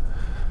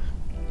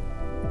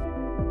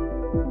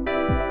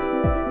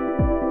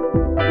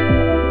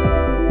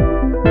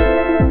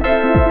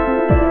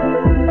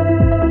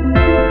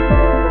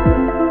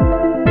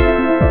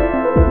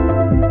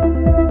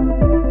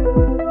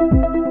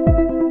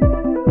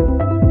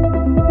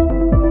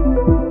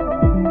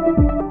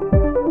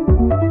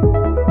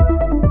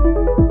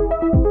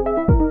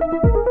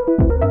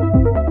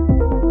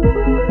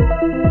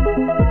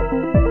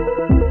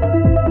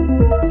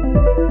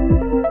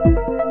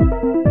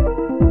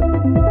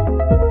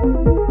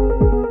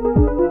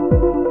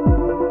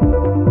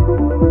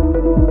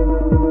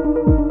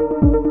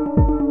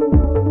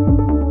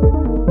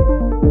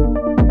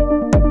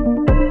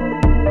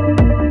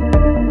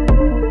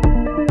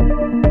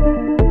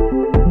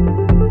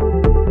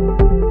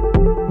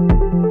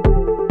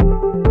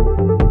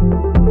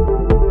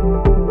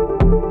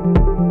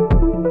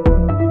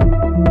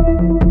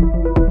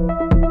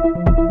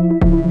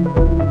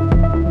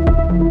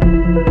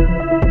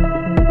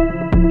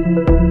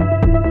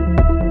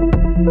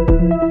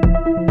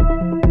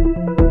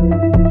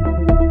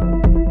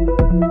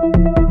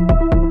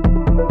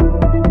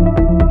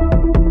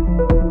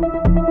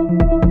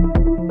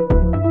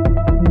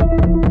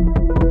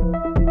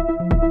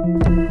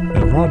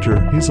 Roger,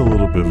 he's a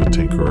little bit of a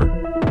tinkerer.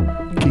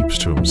 Keeps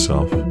to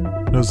himself.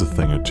 Knows a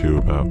thing or two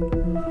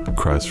about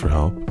cries for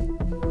help.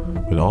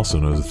 But also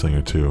knows a thing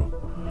or two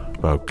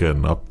about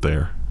getting up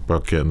there,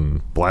 about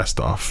getting blast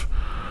off.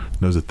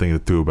 Knows a thing or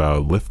two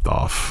about lift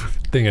off.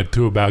 Thing or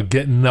two about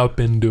getting up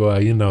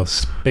into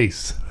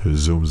space.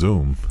 Zoom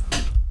zoom.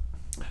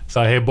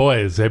 So hey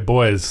boys,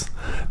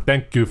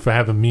 thank you for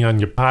having me on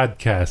your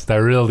podcast. I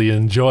really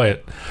enjoy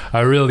it. I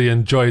really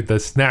enjoyed the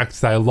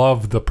snacks. I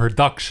love the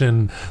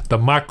production, the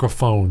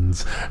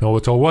microphones.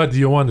 So what do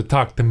you want to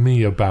talk to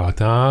me about,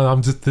 huh?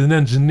 I'm just an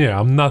engineer.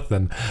 I'm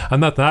nothing. I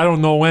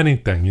don't know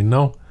anything, you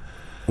know?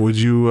 Would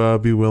you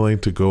be willing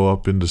to go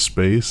up into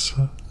space?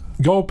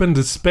 Go up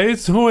into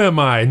space? Who am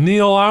I?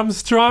 Neil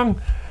Armstrong?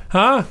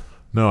 Huh?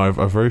 No, I've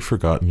already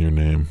forgotten your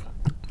name.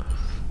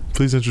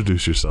 Please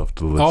introduce yourself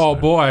to the listener. Oh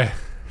boy.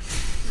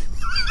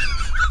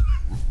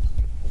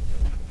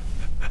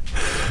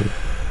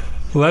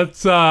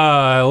 Let's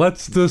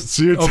just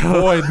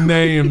avoid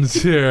names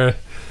here.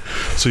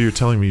 So you're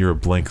telling me you're a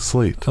blank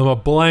slate? I'm a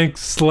blank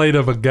slate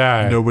of a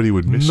guy. Nobody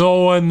would miss No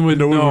you. one would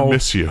No know. one would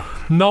miss you.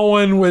 No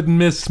one would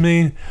miss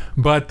me,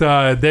 but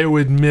they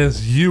would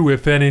miss you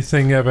if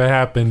anything ever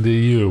happened to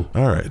you.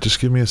 All right, just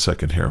give me a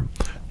second here.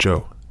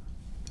 Joe,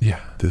 Yeah.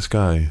 this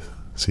guy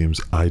seems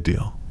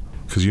ideal.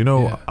 Because,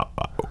 Yeah.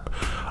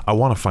 I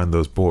want to find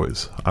those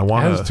boys. I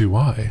want As do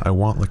I. I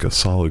want like a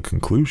solid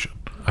conclusion.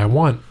 I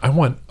want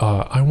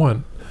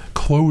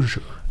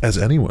closure As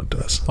anyone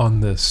does.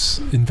 on this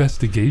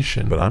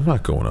investigation. But I'm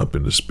not going up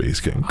into space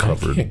getting I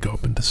covered. can't go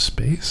up into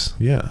space.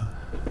 Yeah.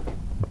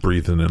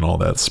 Breathing in all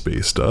that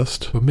space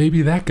dust. But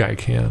maybe that guy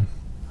can.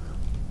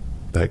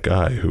 That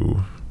guy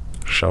who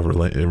shall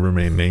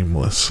remain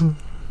nameless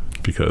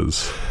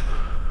because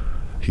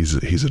he's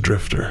a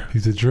drifter,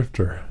 He's a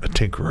drifter. a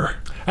tinkerer.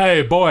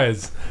 Hey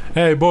boys,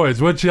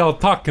 what y'all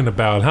talking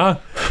about, huh?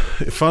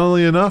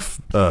 Funnily enough,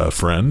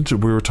 friend,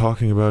 we were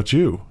talking about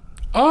you.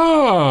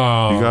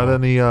 Oh. You got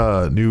any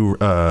new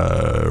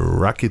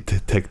rocket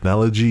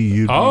technology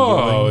you'd be Oh,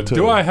 willing to...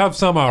 do I have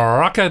some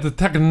rocket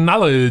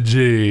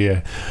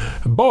technology?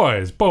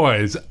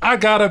 Boys, I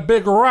got a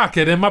big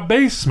rocket in my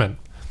basement.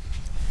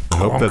 I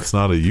hope that's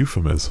not a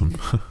euphemism.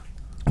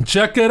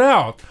 Check it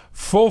out.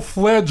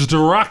 Full-fledged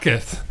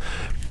rocket.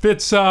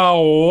 Fits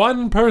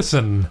one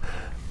person.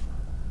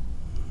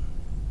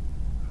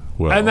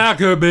 Well, And that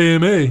could be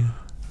me.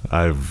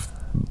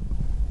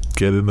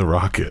 get in the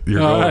rocket.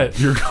 You're All going. right.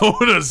 You're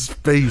going to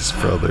space,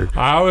 brother.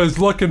 I was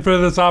looking for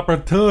this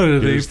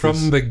opportunity Here's from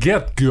this- the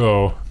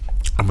get-go.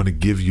 I'm gonna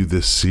give you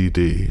this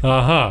CD,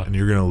 Uh-huh. and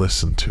you're gonna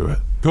listen to it.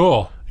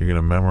 Cool. You're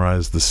gonna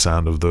memorize the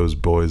sound of those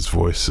boys'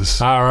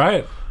 voices, All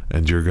right.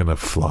 and you're gonna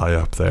fly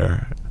up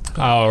there.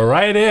 All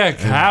right here,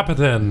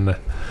 Captain.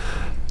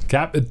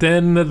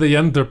 Captain of the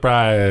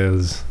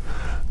Enterprise.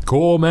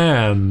 Cool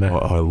man. Oh,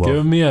 I love.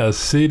 Give me a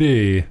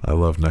CD. I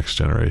love Next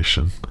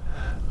Generation.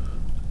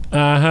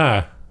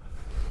 Uh-huh.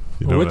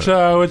 You know Which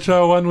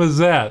what? one was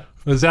that?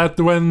 Was that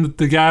the one,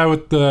 the guy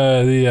with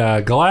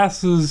the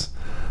glasses?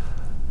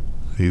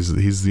 He's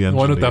the engineer.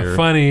 One with the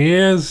funny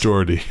ears?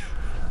 Geordi.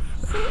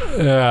 He's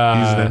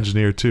an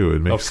engineer too. It A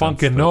makes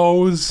funky sense.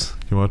 nose.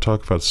 You want to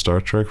talk about Star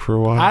Trek for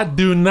a while? I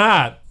do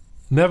not.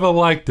 Never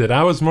liked it.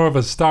 I was more of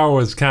a Star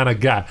Wars kind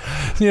of guy.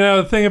 You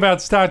know, the thing about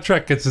Star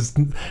Trek is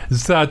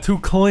it's too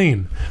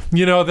clean.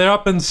 You know, they're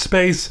up in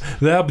space,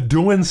 they're up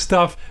doing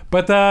stuff,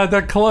 but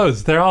they're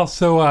clothes. They're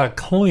also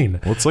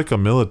clean. Well, it's like a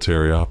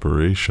military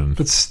operation.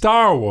 But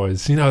Star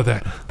Wars, you know,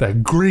 they're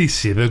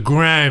greasy, they're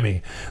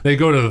grimy. They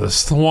go to the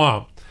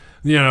swamp.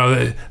 You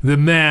know, the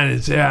man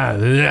is,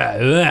 and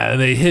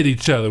they hit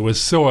each other with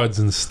swords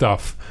and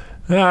stuff.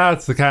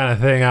 That's the kind of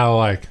thing I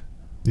like.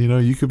 You know,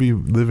 you could be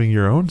living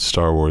your own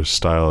Star Wars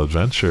style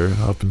adventure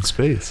up in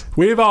space.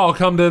 We've all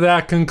come to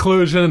that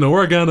conclusion, and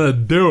we're gonna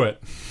do it.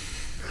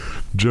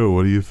 Joe,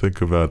 what do you think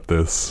about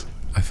this?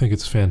 I think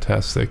it's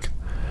fantastic.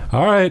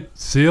 All right,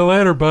 see you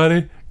later,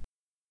 buddy.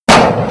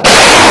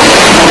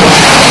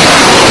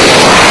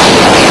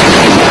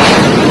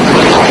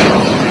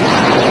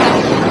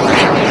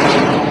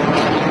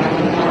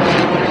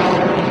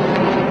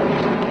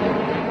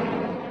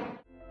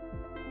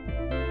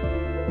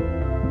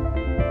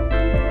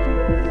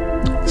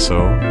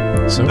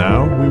 So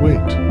now we wait.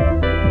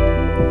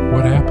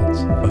 What happens?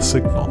 A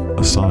signal,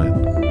 a sign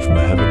from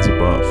the heavens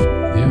above.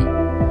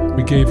 Yeah.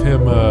 We gave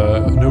him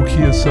a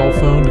Nokia cell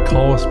phone to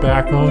call us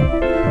back on.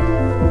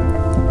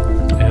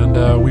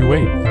 And we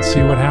wait and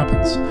see what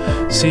happens.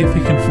 See if he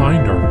can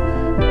find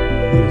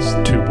these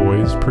two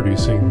boys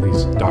producing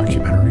these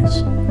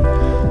documentaries.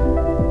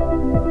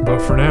 But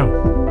for now,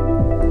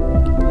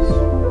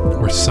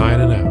 we're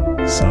signing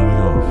out. Signing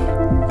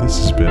off. This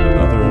has been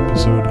another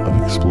episode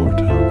of Explore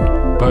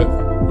Town But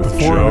with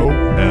before Joe we,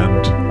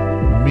 and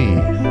me.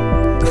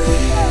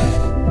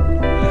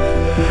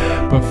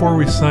 before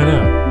we sign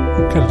out,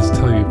 I gotta just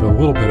tell you a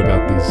little bit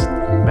about these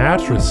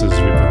mattresses we've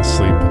been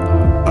sleeping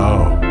on.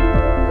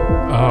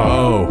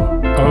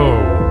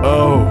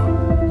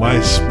 Oh, my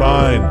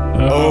spine.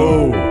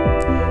 Oh,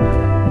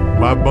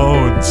 my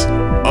bones.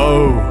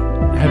 Oh.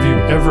 Have you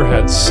ever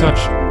had such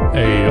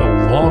a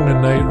long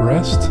night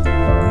rest?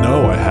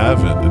 No, I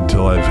haven't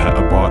until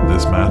I've bought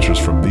this mattress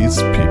from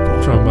these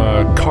people. From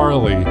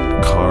Carly.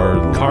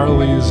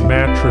 Carly's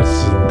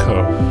Mattress &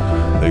 Co.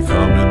 They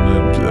come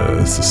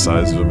in, it's the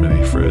size of a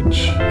mini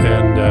fridge.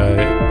 And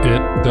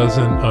it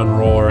doesn't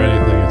unroll or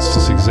anything. It's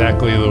just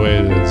exactly the way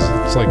it is.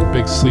 It's like a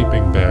big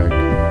sleeping bag.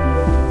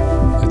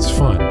 It's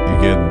fun.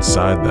 You get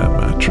inside that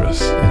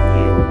mattress.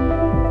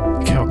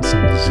 And you count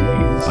some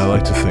Z's. I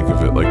like to think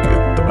of it like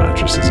the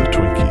mattress is a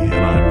Twinkie and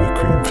I'm the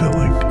cream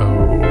filling. Oh.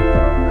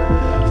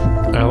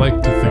 I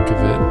like to think of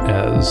it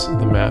as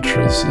the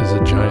mattress is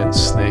a giant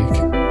snake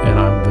and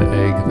I'm the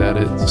egg that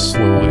it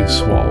slowly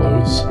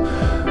swallows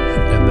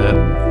and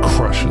then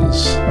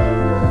crushes.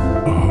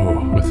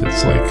 Oh, with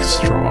its like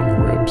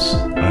strong ribs.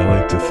 I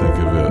like to think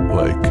of it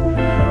like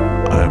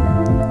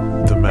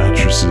the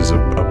mattress is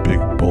a big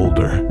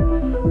boulder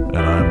and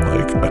I'm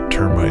like a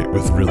termite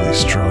with really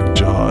strong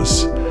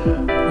jaws.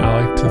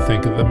 I like to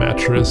think of the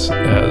mattress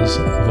as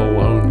the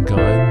lone gun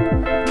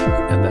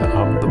and that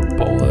I'm the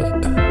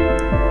bullet.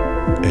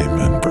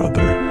 Amen,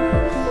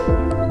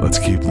 brother. Let's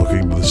keep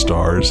looking to the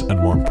stars and,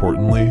 more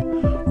importantly,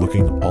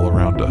 looking all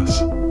around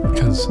us.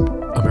 Because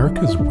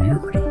America's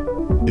weird.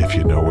 If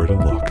you know where to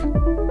look.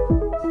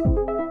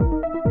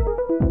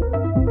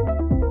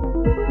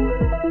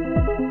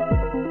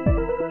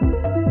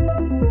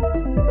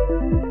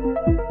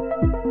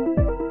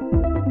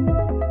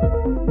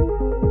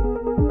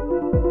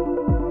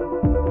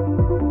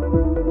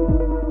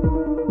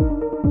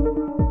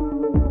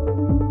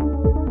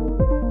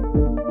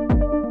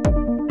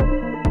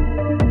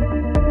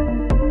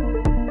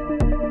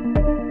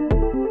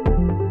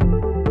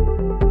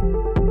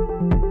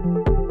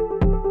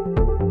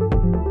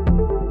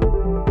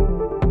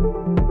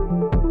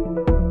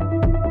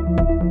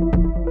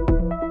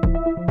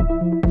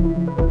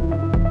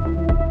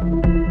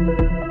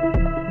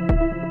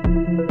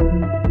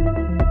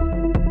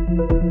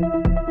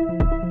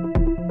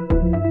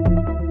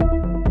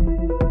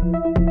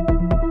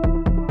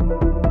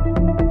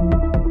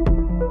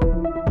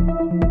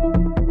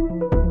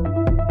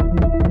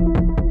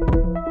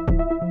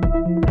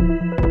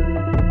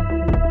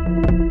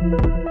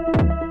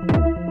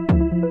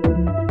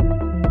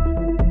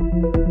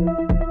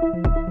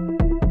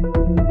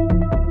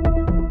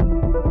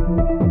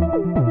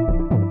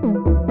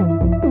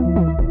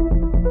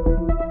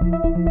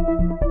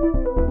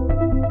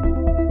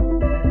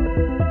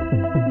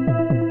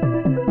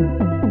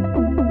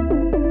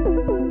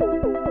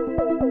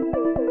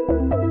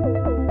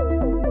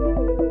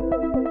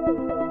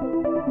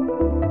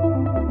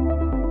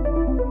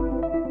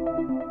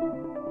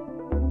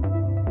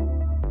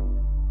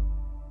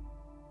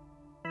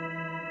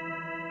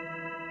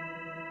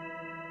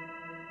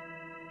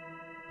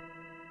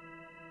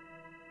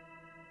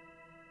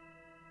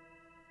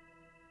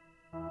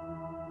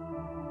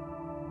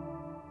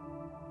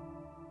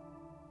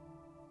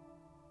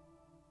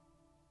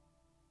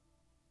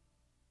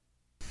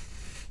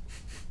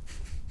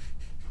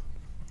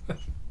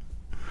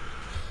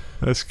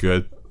 That's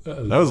good.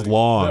 That was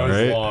long,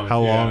 right? How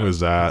long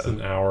was that? It's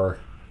an hour.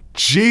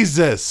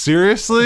 Jesus, seriously?